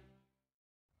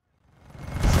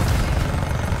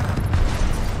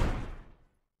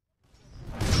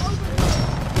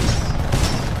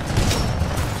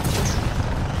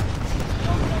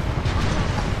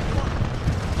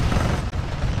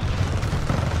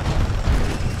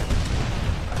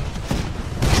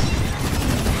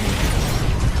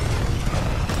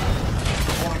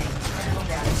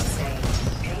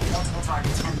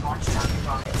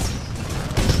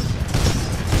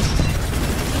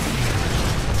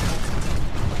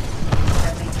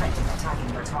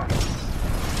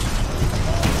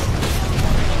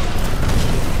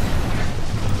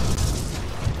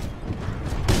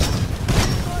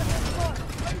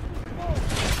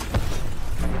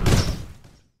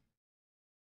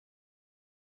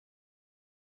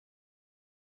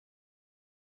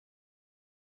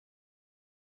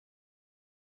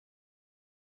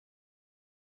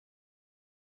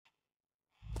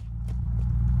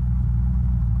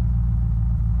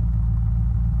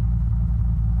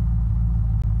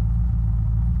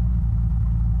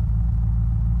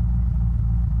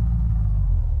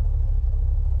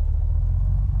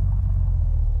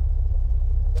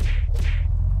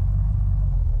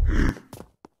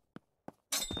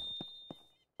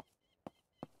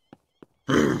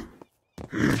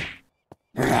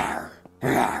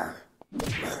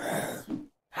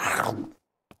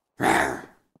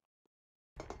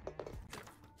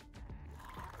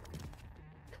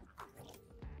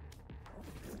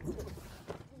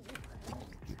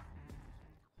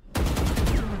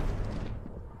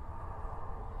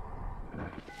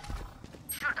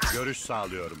 Görüş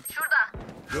sağlıyorum. Şurada.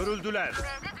 Görüldüler.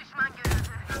 B'de düşman görüldü.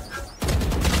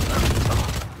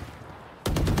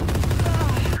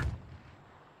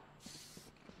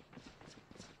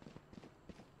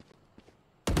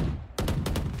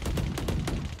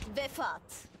 Vefat.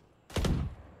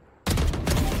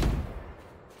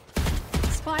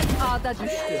 Spike A'da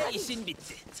düştü. İşin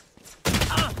bitti.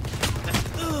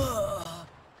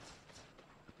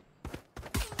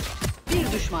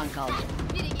 Bir düşman kaldı.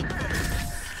 Biri gitti.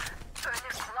 Öyle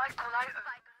kolay kolay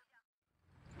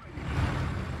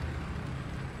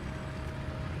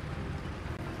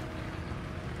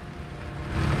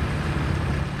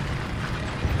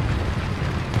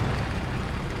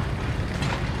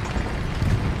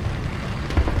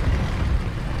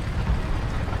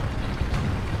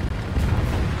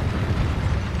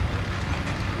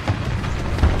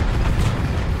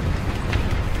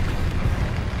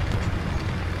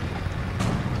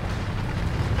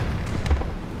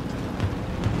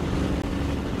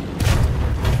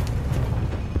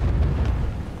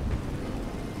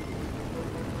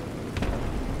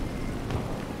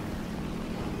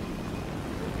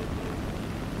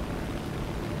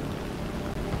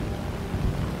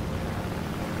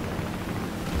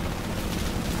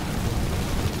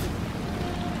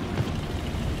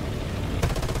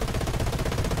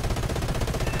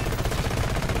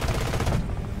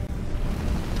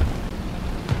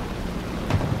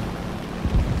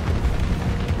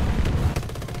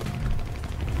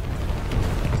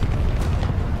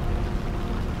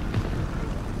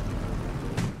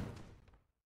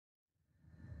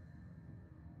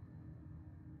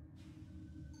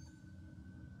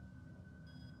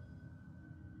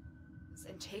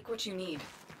And take what you need.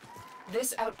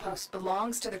 This outpost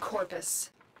belongs to the Corpus,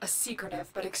 a secretive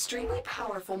but extremely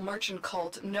powerful merchant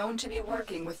cult known to be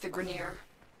working with the Grenier.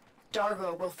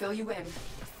 Darvo will fill you in.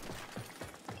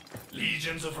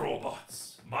 Legions of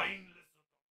robots, mindless.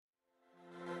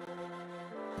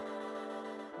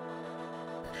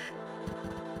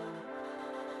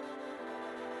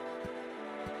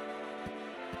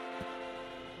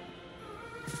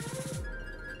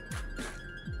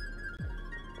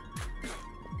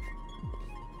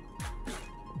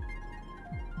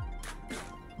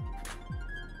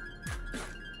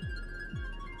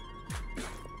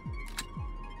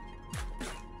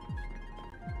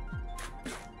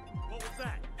 What was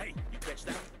that? Hey, you catch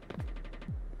that?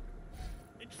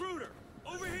 Intruder!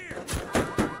 Over here!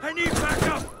 I need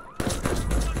backup!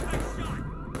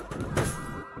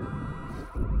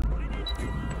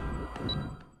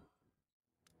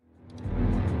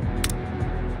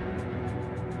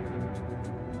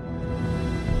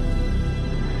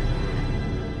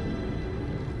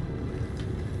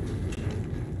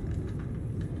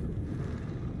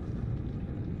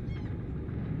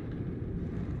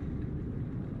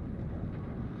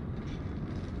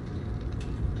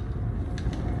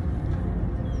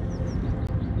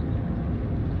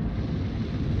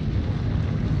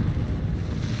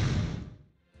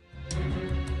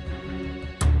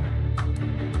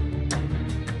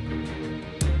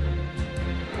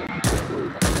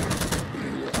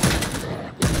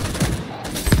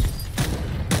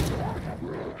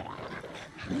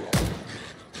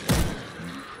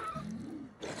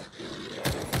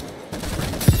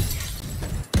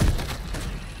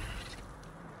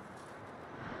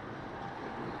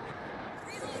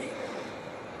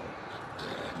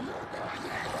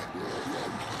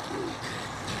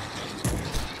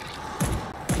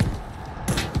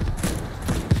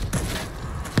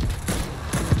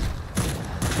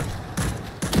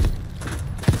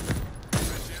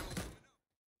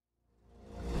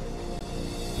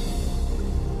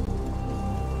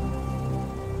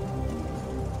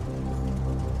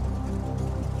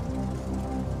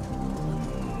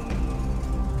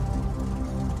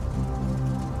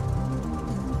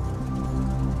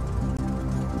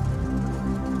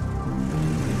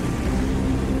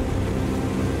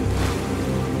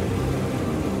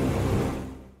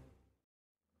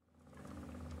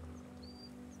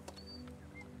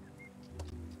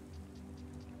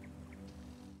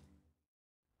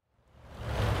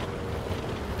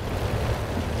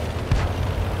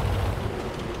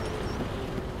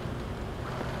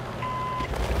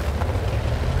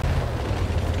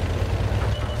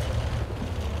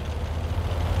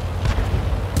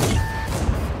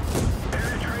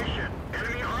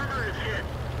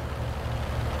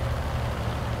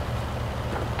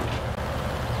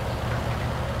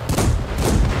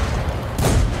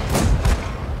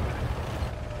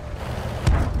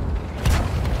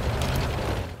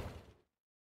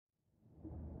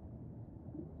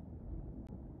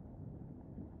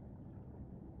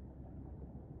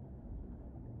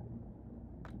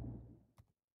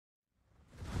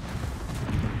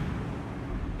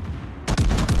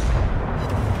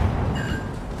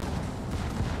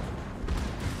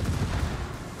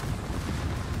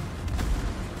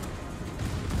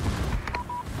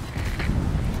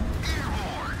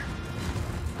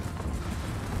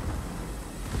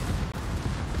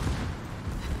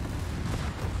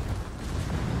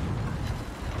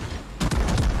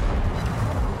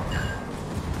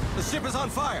 ship is on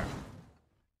fire!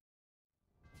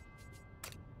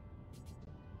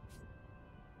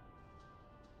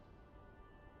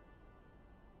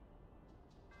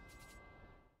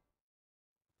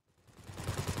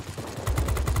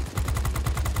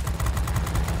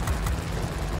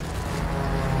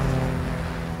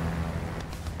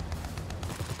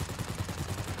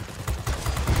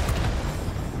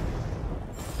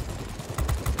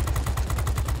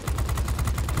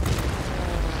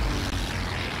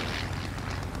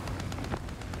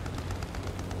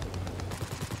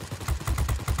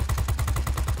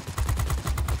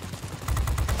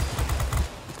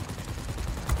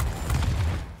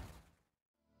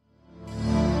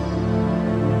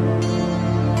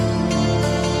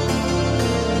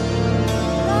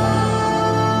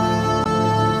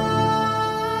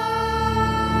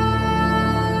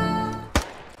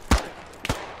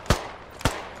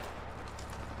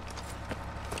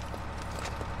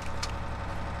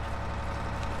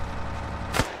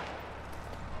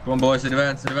 Come on, boys,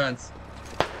 advance, advance.